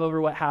we have over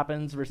what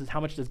happens versus how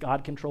much does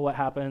God control what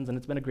happens, and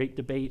it's been a great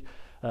debate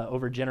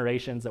over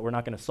generations that we're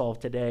not going to solve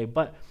today.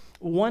 But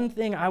one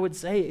thing I would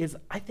say is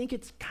I think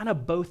it's kind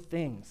of both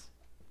things.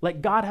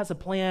 Like God has a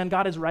plan,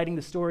 God is writing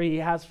the story, he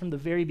has from the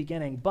very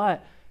beginning,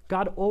 but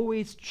God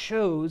always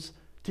chose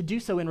to do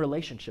so in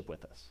relationship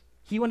with us.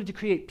 He wanted to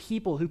create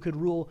people who could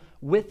rule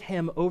with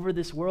him over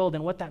this world,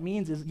 and what that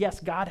means is, yes,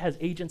 God has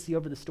agency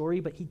over the story,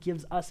 but he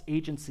gives us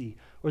agency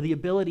or the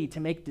ability to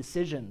make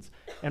decisions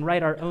and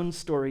write our own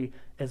story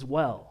as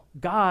well.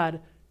 God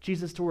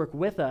chooses to work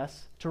with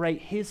us to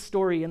write his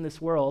story in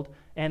this world,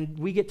 and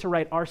we get to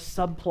write our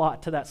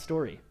subplot to that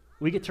story.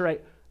 We get to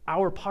write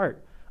our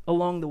part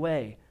along the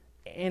way.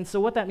 And so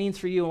what that means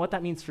for you and what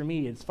that means for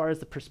me, as far as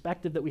the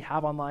perspective that we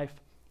have on life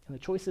and the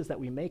choices that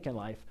we make in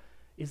life,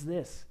 is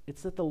this.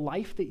 It's that the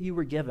life that you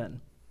were given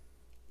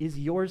is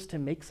yours to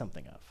make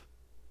something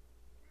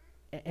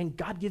of. And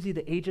God gives you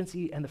the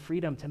agency and the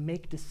freedom to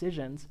make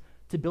decisions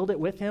to build it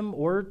with him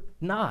or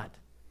not.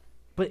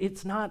 But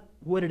it's not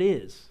what it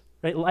is,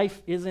 right?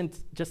 Life isn't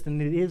just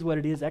an it is what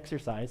it is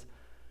exercise.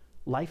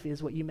 Life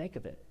is what you make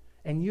of it.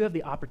 And you have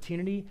the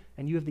opportunity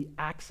and you have the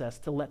access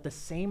to let the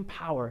same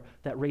power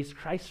that raised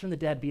Christ from the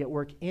dead be at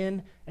work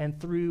in and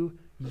through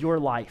your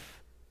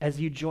life as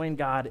you join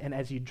God and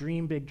as you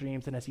dream big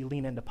dreams and as you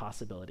lean into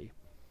possibility.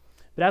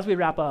 But as we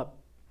wrap up,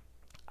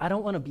 I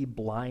don't want to be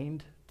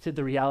blind to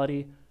the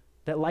reality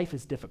that life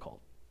is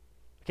difficult.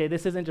 Okay,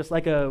 this isn't just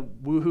like a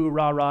woohoo,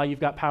 rah-rah, you've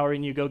got power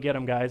in you, go get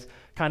them, guys,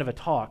 kind of a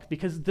talk,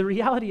 because the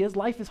reality is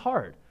life is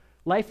hard.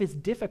 Life is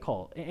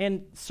difficult,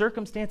 and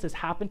circumstances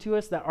happen to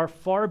us that are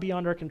far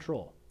beyond our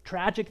control.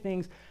 Tragic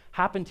things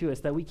happen to us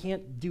that we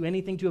can't do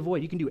anything to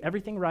avoid. You can do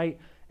everything right,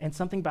 and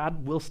something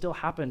bad will still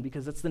happen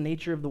because that's the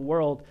nature of the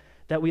world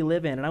that we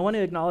live in. And I want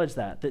to acknowledge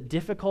that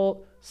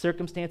difficult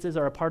circumstances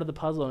are a part of the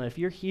puzzle. And if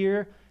you're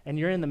here and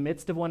you're in the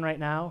midst of one right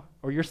now,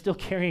 or you're still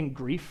carrying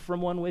grief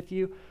from one with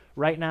you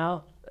right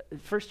now,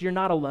 first, you're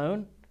not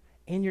alone,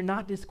 and you're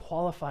not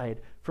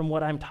disqualified from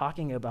what I'm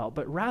talking about,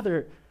 but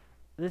rather,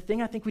 the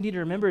thing I think we need to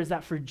remember is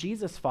that for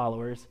Jesus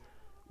followers,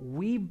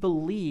 we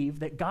believe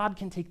that God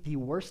can take the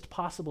worst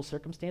possible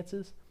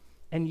circumstances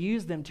and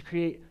use them to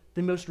create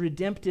the most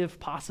redemptive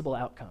possible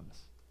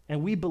outcomes.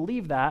 And we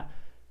believe that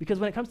because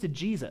when it comes to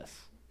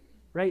Jesus,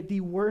 right,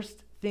 the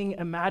worst thing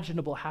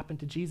imaginable happened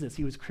to Jesus.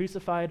 He was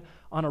crucified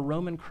on a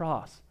Roman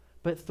cross,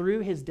 but through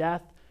his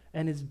death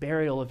and his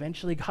burial,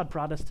 eventually God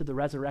brought us to the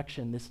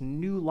resurrection, this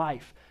new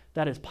life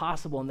that is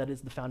possible and that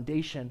is the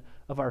foundation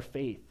of our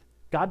faith.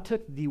 God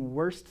took the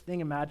worst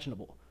thing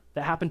imaginable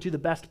that happened to the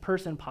best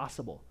person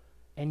possible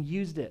and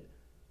used it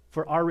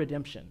for our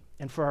redemption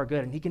and for our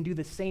good. And he can do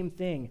the same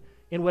thing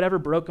in whatever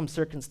broken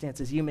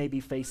circumstances you may be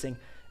facing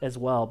as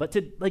well. But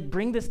to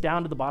bring this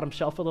down to the bottom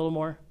shelf a little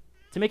more,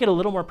 to make it a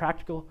little more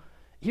practical,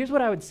 here's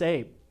what I would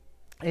say.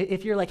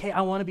 If you're like, hey,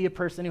 I want to be a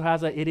person who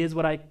has a it is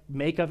what I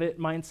make of it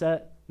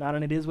mindset, not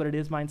an it is what it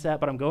is mindset,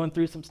 but I'm going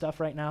through some stuff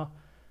right now,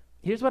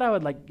 here's what I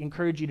would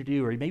encourage you to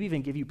do, or maybe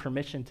even give you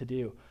permission to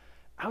do.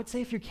 I would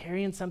say if you're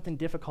carrying something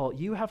difficult,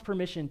 you have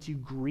permission to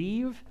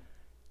grieve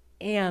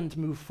and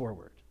move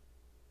forward.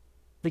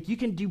 You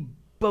can do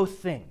both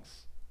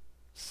things,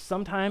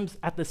 sometimes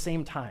at the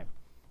same time.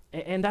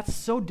 And that's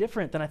so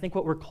different than I think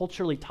what we're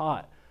culturally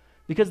taught.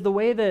 Because the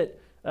way that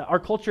Our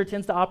culture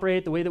tends to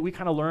operate the way that we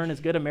kind of learn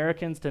as good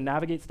Americans to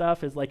navigate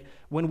stuff is like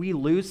when we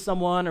lose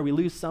someone or we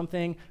lose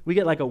something, we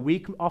get like a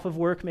week off of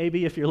work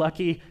maybe if you're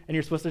lucky, and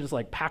you're supposed to just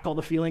like pack all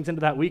the feelings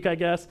into that week, I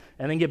guess,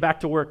 and then get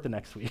back to work the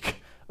next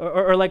week.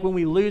 Or like when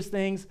we lose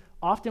things,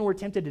 often we're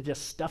tempted to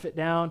just stuff it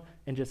down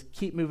and just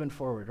keep moving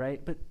forward,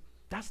 right? But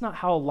that's not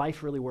how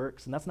life really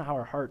works, and that's not how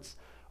our hearts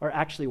are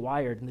actually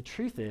wired. And the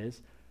truth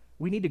is,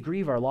 we need to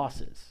grieve our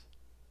losses.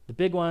 The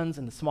big ones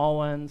and the small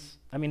ones.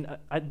 I mean,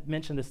 I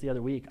mentioned this the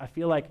other week. I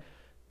feel like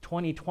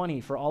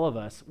 2020 for all of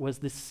us was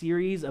this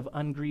series of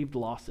ungrieved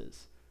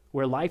losses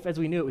where life as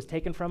we knew it was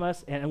taken from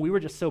us, and we were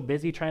just so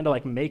busy trying to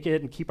like make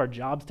it and keep our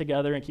jobs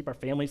together and keep our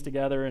families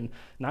together and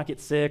not get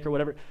sick or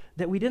whatever,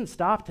 that we didn't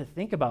stop to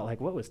think about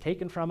like what was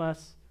taken from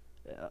us,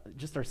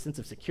 just our sense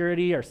of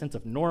security, our sense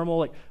of normal,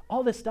 like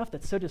all this stuff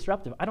that's so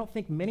disruptive. I don't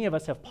think many of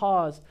us have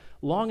paused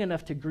long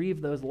enough to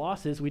grieve those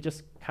losses. We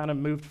just kind of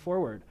moved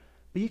forward.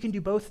 But you can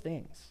do both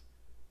things.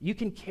 You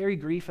can carry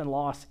grief and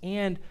loss,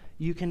 and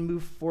you can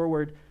move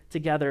forward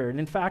together. And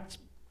in fact,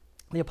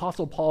 the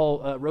Apostle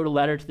Paul wrote a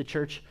letter to the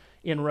church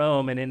in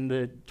Rome, and in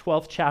the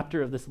 12th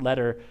chapter of this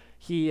letter,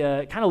 he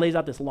kind of lays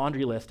out this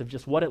laundry list of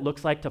just what it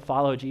looks like to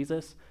follow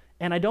Jesus.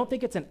 And I don't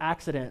think it's an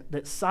accident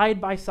that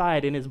side by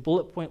side in his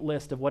bullet point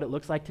list of what it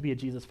looks like to be a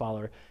Jesus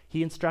follower,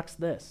 he instructs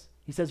this.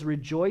 He says,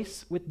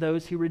 rejoice with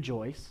those who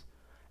rejoice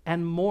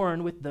and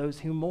mourn with those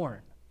who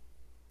mourn.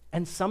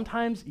 And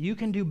sometimes you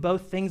can do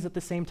both things at the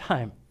same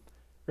time,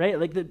 right?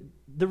 Like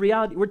the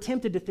reality, we're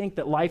tempted to think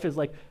that life is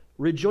like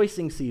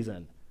rejoicing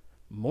season,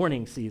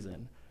 mourning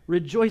season,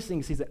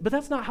 rejoicing season. But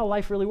that's not how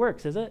life really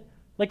works, is it?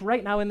 Like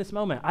right now in this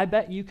moment, I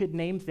bet you could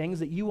name things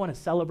that you want to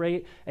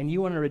celebrate and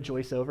you want to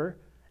rejoice over.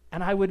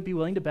 And I would be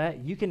willing to bet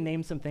you can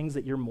name some things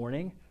that you're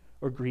mourning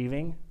or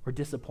grieving or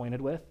disappointed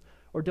with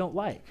or don't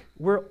like.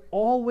 We're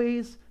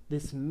always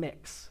this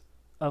mix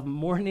of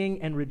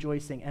mourning and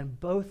rejoicing, and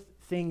both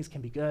things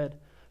can be good.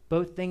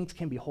 Both things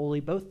can be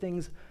holy. Both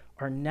things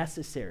are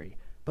necessary,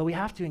 but we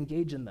have to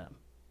engage in them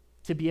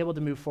to be able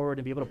to move forward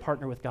and be able to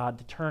partner with God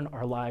to turn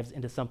our lives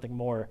into something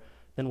more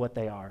than what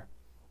they are.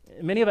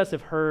 Many of us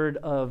have heard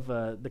of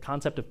the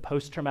concept of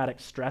post-traumatic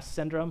stress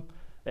syndrome.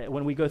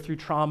 When we go through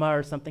trauma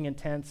or something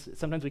intense,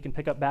 sometimes we can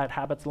pick up bad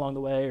habits along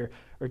the way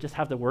or just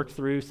have to work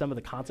through some of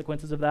the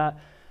consequences of that.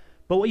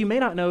 But what you may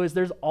not know is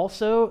there's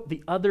also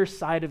the other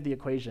side of the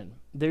equation.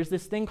 There's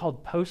this thing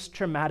called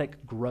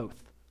post-traumatic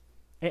growth.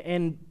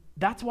 And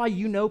that's why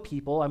you know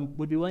people, I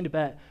would be willing to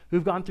bet,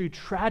 who've gone through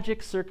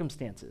tragic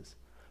circumstances,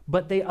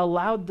 but they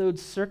allowed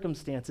those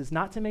circumstances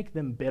not to make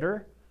them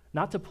bitter,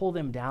 not to pull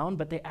them down,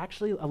 but they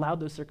actually allowed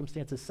those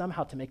circumstances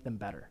somehow to make them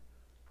better.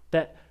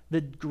 That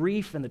the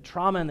grief and the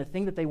trauma and the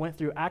thing that they went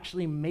through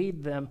actually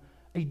made them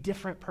a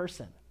different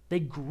person. They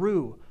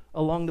grew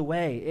along the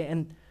way.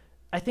 And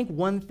I think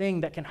one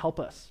thing that can help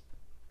us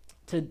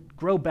to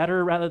grow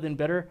better rather than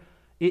bitter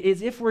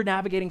is if we're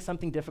navigating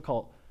something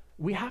difficult,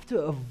 we have to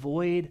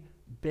avoid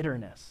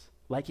bitterness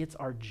like it's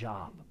our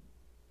job.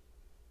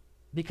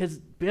 Because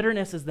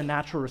bitterness is the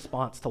natural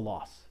response to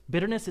loss.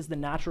 Bitterness is the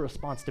natural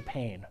response to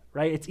pain,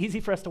 right? It's easy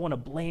for us to want to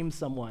blame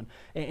someone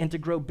and to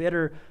grow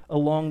bitter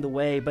along the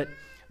way. But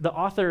the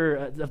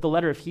author of the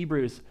letter of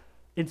Hebrews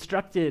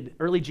instructed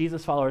early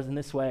Jesus followers in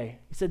this way.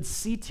 He said,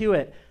 see to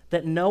it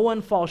that no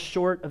one falls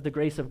short of the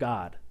grace of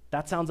God.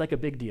 That sounds like a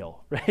big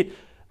deal, right?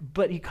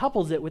 But he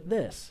couples it with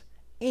this,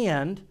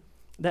 and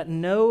that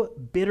no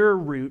bitter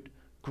root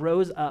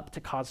grows up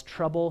to cause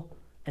trouble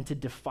and to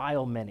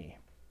defile many.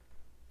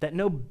 That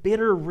no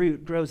bitter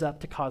root grows up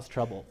to cause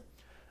trouble.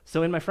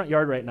 So in my front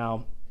yard right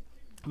now,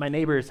 my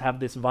neighbors have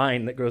this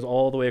vine that grows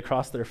all the way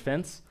across their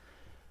fence,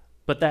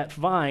 but that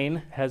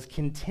vine has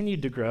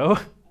continued to grow,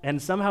 and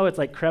somehow it's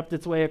like crept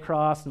its way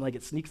across, and like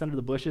it sneaks under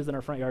the bushes in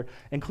our front yard,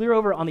 and clear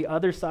over on the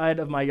other side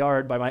of my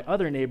yard by my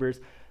other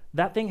neighbors,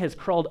 that thing has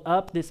crawled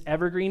up this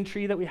evergreen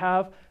tree that we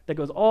have that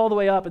goes all the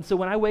way up. And so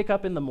when I wake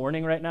up in the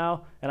morning right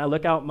now and I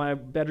look out my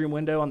bedroom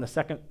window on the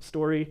second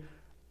story,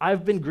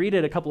 I've been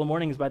greeted a couple of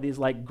mornings by these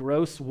like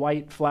gross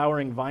white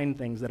flowering vine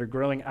things that are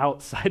growing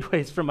out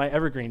sideways from my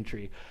evergreen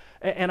tree.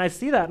 And I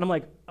see that and I'm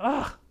like,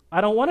 ugh,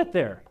 I don't want it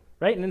there,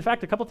 right? And in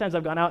fact, a couple of times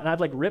I've gone out and I've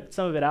like ripped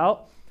some of it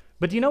out.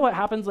 But do you know what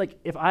happens like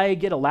if I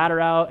get a ladder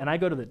out and I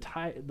go to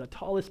the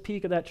tallest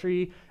peak of that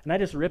tree and I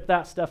just rip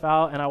that stuff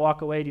out and I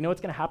walk away, do you know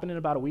what's going to happen in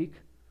about a week?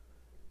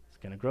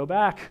 Going to grow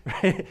back,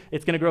 right?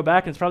 It's going to grow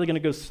back, and it's probably going to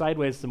go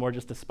sideways some more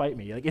just to spite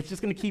me. Like, it's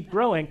just going to keep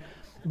growing.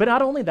 But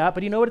not only that,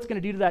 but you know what it's going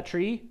to do to that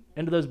tree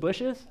and to those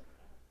bushes?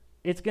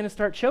 It's going to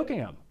start choking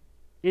them.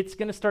 It's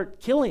going to start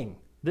killing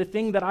the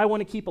thing that I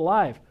want to keep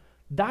alive.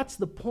 That's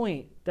the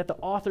point that the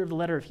author of the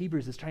letter of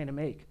Hebrews is trying to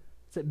make.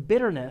 It's that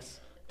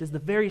bitterness does the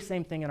very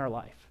same thing in our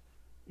life.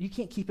 You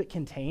can't keep it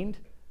contained.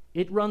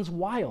 It runs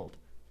wild.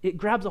 It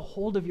grabs a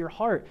hold of your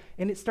heart,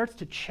 and it starts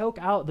to choke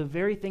out the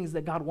very things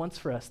that God wants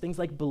for us, things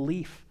like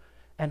belief,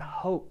 and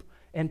hope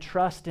and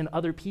trust in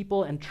other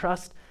people and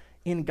trust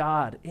in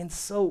God. And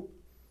so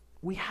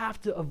we have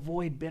to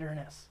avoid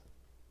bitterness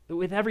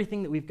with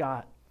everything that we've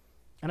got.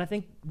 And I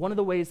think one of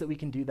the ways that we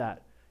can do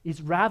that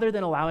is rather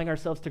than allowing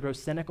ourselves to grow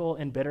cynical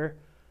and bitter,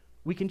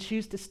 we can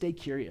choose to stay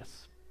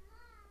curious.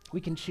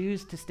 We can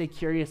choose to stay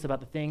curious about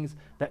the things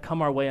that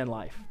come our way in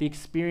life, the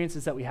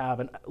experiences that we have.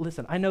 And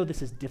listen, I know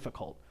this is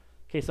difficult.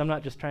 Okay, so I'm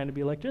not just trying to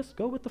be like, just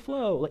go with the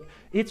flow. Like,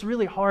 it's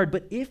really hard,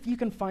 but if you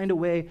can find a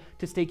way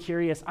to stay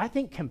curious, I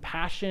think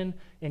compassion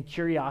and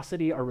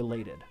curiosity are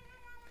related.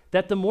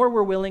 That the more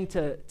we're willing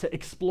to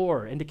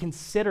explore and to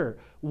consider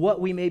what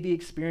we may be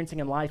experiencing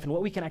in life and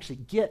what we can actually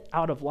get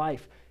out of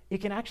life,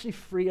 it can actually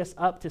free us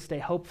up to stay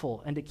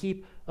hopeful and to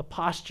keep a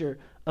posture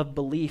of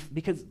belief.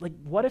 Because, like,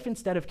 what if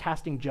instead of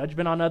casting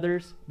judgment on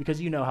others,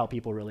 because you know how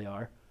people really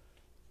are,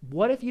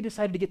 what if you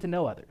decided to get to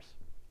know others?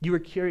 You were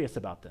curious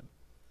about them.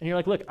 And you're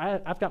like, look,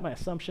 I've got my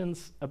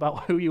assumptions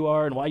about who you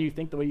are and why you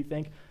think the way you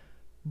think,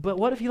 but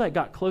what if you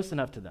got close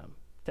enough to them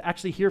to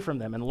actually hear from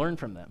them and learn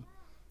from them?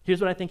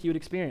 Here's what I think you would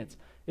experience.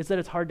 It's that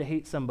it's hard to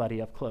hate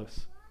somebody up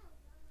close.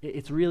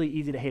 It's really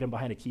easy to hate them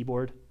behind a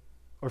keyboard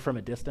or from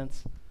a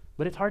distance,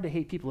 but it's hard to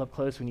hate people up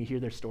close when you hear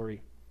their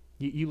story.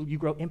 You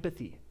grow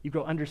empathy, you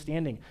grow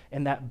understanding,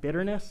 and that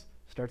bitterness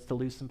starts to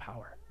lose some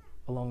power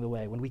along the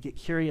way when we get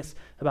curious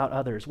about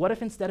others. What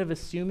if instead of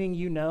assuming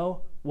you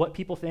know what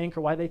people think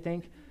or why they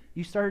think,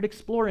 you started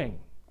exploring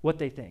what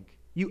they think?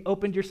 You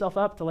opened yourself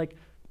up to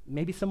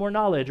maybe some more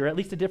knowledge or at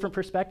least a different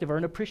perspective or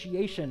an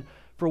appreciation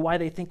for why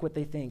they think what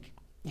they think.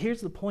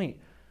 Here's the point.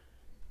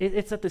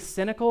 It's that the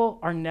cynical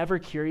are never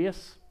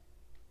curious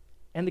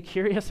and the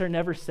curious are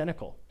never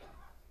cynical.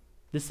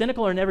 The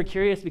cynical are never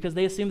curious because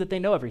they assume that they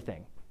know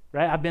everything,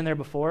 right? I've been there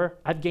before.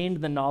 I've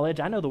gained the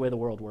knowledge. I know the way the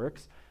world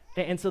works.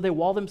 And so they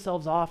wall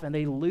themselves off and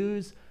they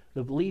lose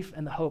the belief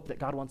and the hope that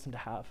God wants them to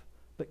have.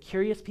 But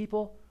curious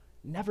people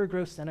never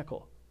grow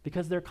cynical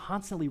because they're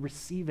constantly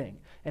receiving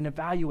and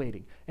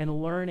evaluating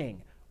and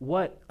learning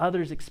what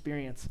others'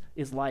 experience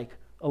is like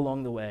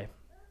along the way.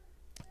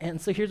 And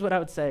so here's what I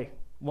would say,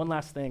 one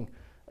last thing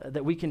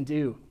that we can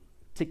do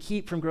to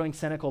keep from growing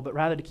cynical, but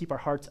rather to keep our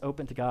hearts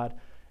open to God,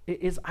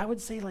 is I would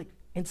say,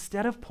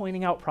 instead of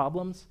pointing out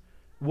problems,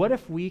 what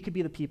if we could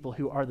be the people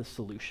who are the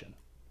solution?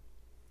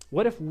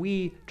 What if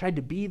we tried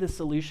to be the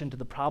solution to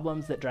the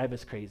problems that drive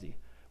us crazy?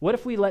 What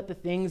if we let the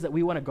things that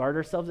we want to guard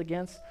ourselves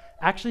against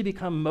actually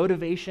become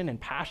motivation and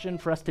passion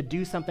for us to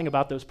do something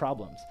about those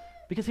problems?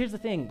 Because here's the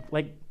thing,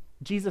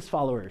 Jesus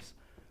followers,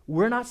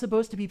 we're not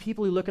supposed to be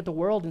people who look at the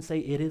world and say,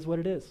 it is what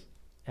it is,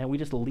 and we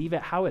just leave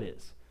it how it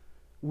is.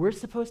 We're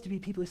supposed to be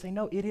people who say,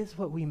 no, it is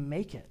what we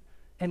make it.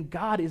 And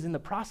God is in the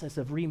process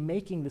of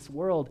remaking this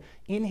world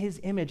in his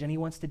image, and he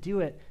wants to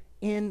do it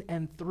in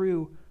and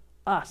through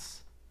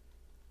us.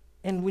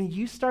 And when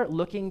you start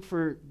looking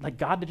for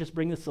God to just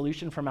bring the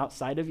solution from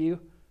outside of you,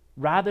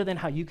 rather than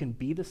how you can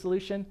be the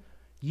solution,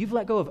 you've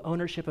let go of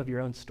ownership of your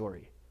own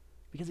story.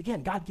 Because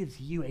again, God gives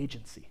you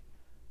agency.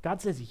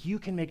 God says you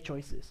can make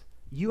choices.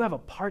 You have a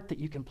part that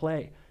you can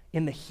play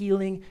in the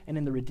healing and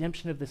in the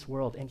redemption of this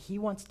world. And he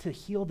wants to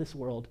heal this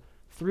world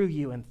through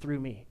you and through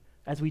me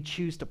as we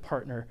choose to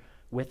partner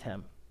with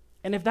him.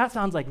 And if that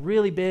sounds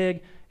really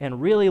big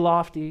and really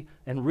lofty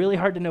and really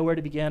hard to know where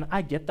to begin,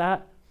 I get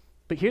that.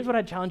 But here's what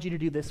I'd challenge you to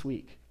do this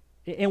week.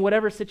 In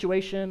whatever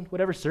situation,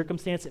 whatever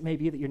circumstance it may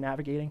be that you're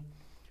navigating,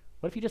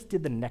 what if you just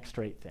did the next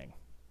right thing?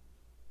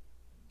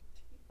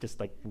 Just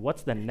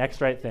what's the next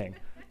right thing?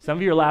 Some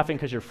of you are laughing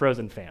because you're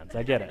Frozen fans.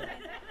 I get it.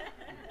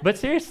 But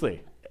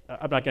seriously,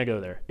 I'm not going to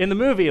go there. In the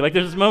movie,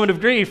 there's this moment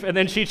of grief, and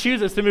then she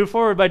chooses to move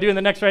forward by doing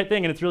the next right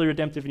thing, and it's really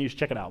redemptive, and you should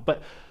check it out.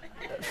 But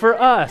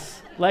for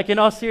us, in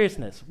all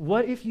seriousness,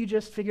 what if you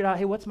just figured out,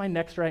 hey, what's my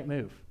next right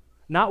move?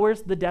 Not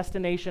where's the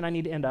destination I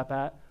need to end up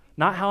at,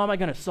 not how am I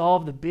going to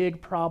solve the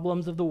big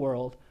problems of the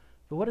world,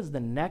 but what is the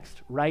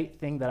next right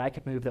thing that I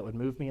could move that would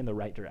move me in the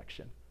right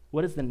direction?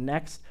 What is the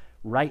next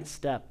right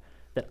step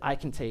that I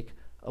can take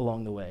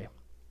along the way?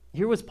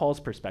 Here was Paul's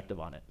perspective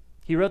on it.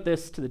 He wrote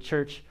this to the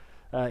church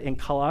in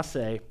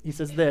Colossae. He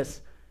says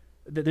this,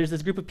 that there's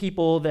this group of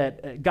people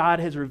that God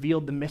has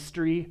revealed the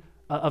mystery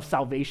of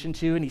salvation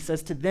to, and he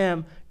says to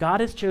them,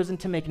 God has chosen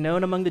to make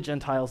known among the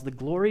Gentiles the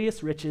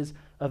glorious riches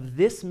of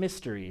this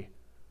mystery,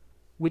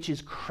 which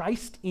is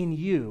Christ in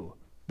you,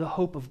 the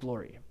hope of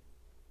glory.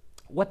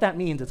 What that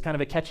means, it's kind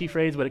of a catchy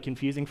phrase, but a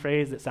confusing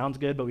phrase that sounds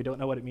good, but we don't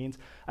know what it means.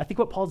 I think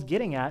what Paul's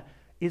getting at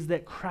is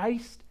that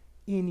Christ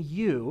in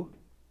you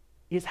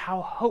is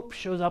how hope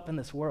shows up in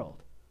this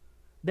world.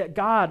 That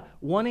God,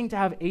 wanting to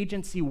have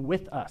agency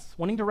with us,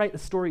 wanting to write the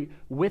story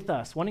with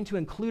us, wanting to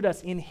include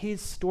us in his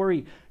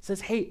story,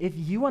 says, hey, if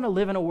you want to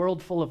live in a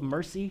world full of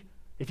mercy,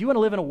 if you want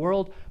to live in a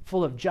world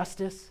full of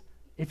justice,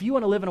 if you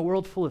want to live in a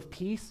world full of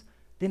peace,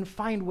 then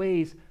find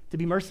ways to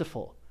be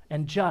merciful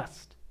and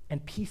just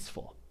and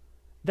peaceful.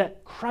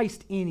 That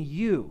Christ in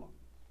you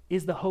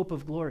is the hope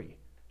of glory.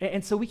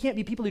 And so we can't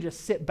be people who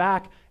just sit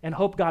back and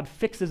hope God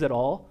fixes it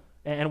all,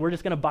 and we're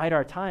just going to bide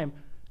our time.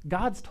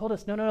 God's told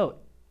us, no,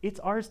 it's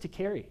ours to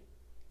carry.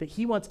 That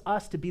he wants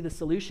us to be the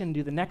solution,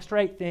 do the next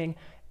right thing,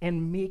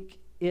 and make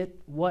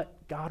it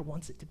what God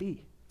wants it to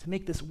be. To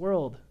make this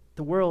world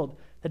the world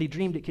that he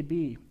dreamed it could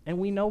be. And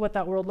we know what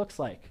that world looks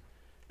like.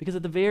 Because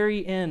at the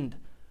very end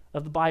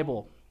of the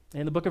Bible,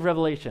 in the book of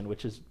Revelation,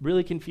 which is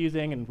really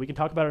confusing, and we can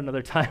talk about it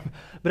another time,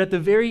 but at the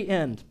very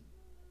end,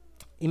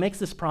 He makes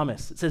this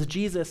promise. It says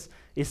Jesus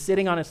is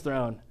sitting on his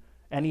throne,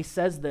 and he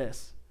says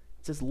this.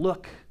 It says,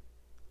 look,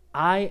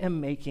 I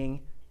am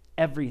making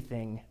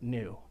everything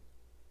new.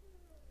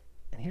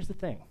 And here's the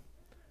thing.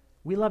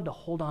 We love to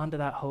hold on to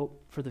that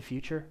hope for the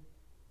future,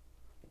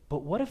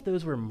 but what if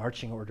those were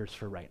marching orders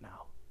for right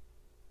now?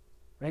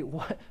 Right?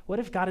 What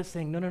if God is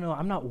saying, no,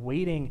 I'm not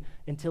waiting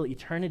until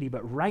eternity,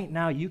 but right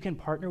now you can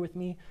partner with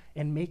me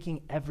in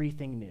making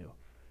everything new.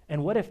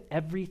 And what if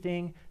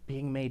everything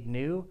being made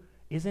new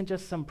isn't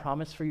just some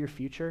promise for your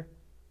future,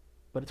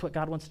 but it's what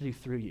God wants to do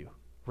through you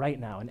right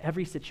now in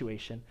every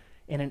situation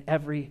and in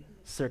every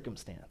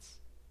circumstance?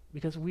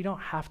 Because we don't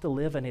have to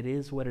live an it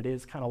is what it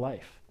is kind of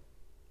life.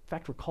 In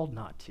fact, we're called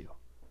not to.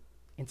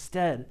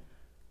 Instead,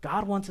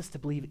 God wants us to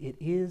believe it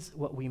is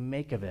what we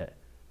make of it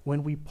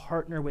when we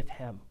partner with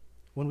him,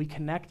 when we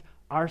connect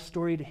our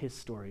story to his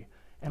story,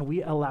 and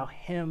we allow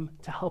him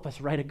to help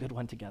us write a good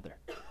one together.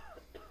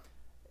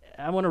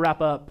 I want to wrap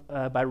up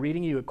by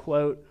reading you a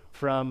quote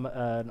from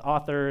an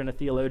author and a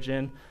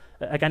theologian,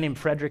 a guy named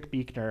Frederick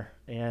Buechner,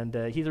 and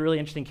he's a really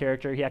interesting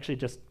character. He actually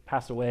just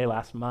passed away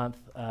last month,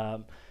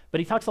 but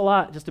he talks a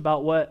lot just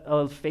about what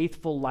a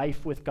faithful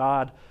life with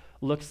God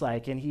looks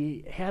like, and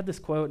he had this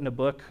quote in a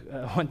book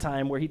one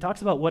time where he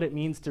talks about what it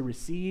means to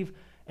receive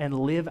and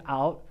live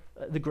out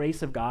the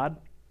grace of God.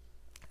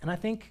 And I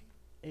think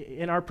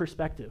in our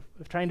perspective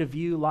of trying to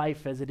view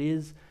life as it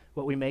is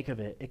what we make of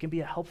it, it can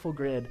be a helpful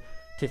grid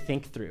to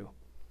think through.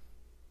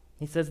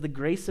 He says the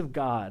grace of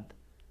God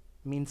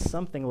means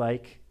something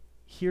like,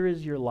 here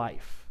is your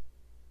life.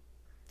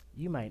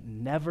 You might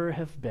never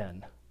have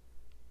been,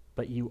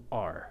 but you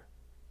are,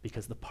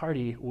 because the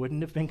party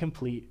wouldn't have been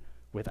complete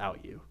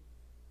without you.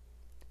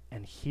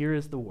 And here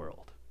is the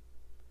world.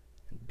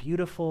 And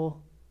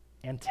beautiful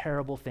and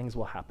terrible things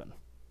will happen.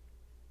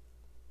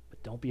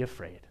 But don't be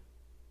afraid,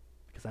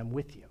 because I'm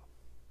with you.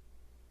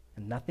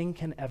 And nothing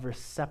can ever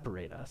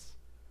separate us.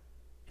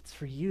 It's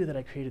for you that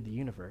I created the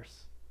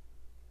universe,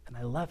 and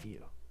I love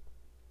you.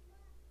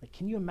 Like,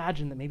 can you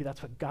imagine that maybe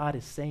that's what God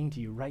is saying to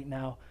you right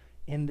now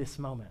in this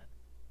moment?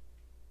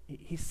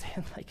 He's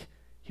saying, like,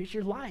 here's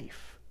your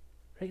life,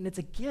 right? And it's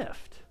a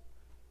gift.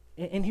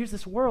 And here's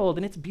this world,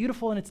 and it's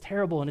beautiful and it's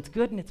terrible, and it's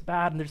good and it's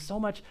bad, and there's so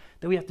much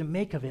that we have to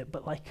make of it.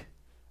 But, like,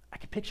 I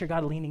could picture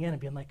God leaning in and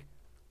being like,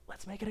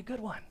 let's make it a good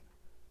one,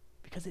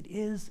 because it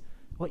is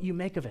what you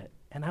make of it,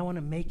 and I want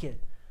to make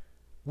it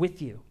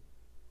with you.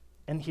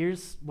 And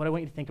here's what I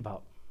want you to think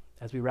about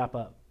as we wrap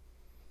up.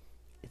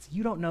 It's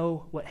you don't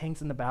know what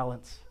hangs in the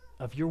balance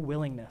of your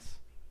willingness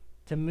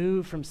to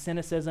move from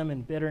cynicism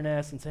and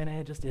bitterness and saying, hey,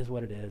 it just is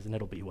what it is, and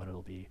it'll be what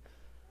it'll be.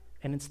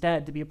 And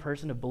instead, to be a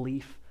person of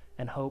belief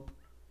and hope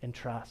and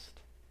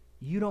trust.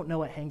 You don't know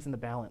what hangs in the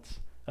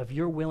balance of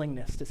your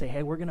willingness to say,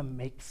 hey, we're going to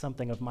make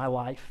something of my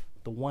life,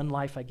 the one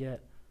life I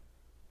get.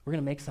 We're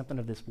going to make something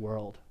of this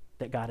world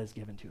that God has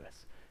given to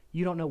us.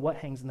 You don't know what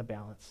hangs in the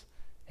balance,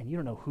 and you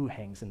don't know who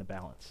hangs in the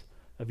balance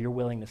of your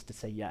willingness to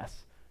say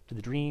yes to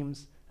the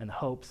dreams and the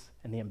hopes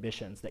and the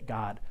ambitions that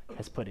God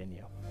has put in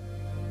you.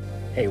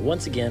 Hey,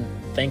 once again,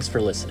 thanks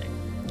for listening.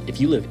 If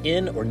you live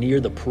in or near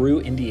the Peru,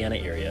 Indiana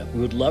area,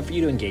 we would love for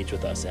you to engage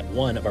with us at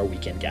one of our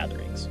weekend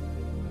gatherings.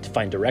 To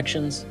find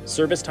directions,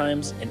 service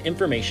times, and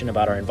information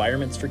about our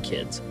environments for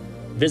kids,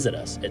 visit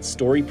us at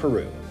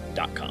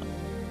storyperu.com.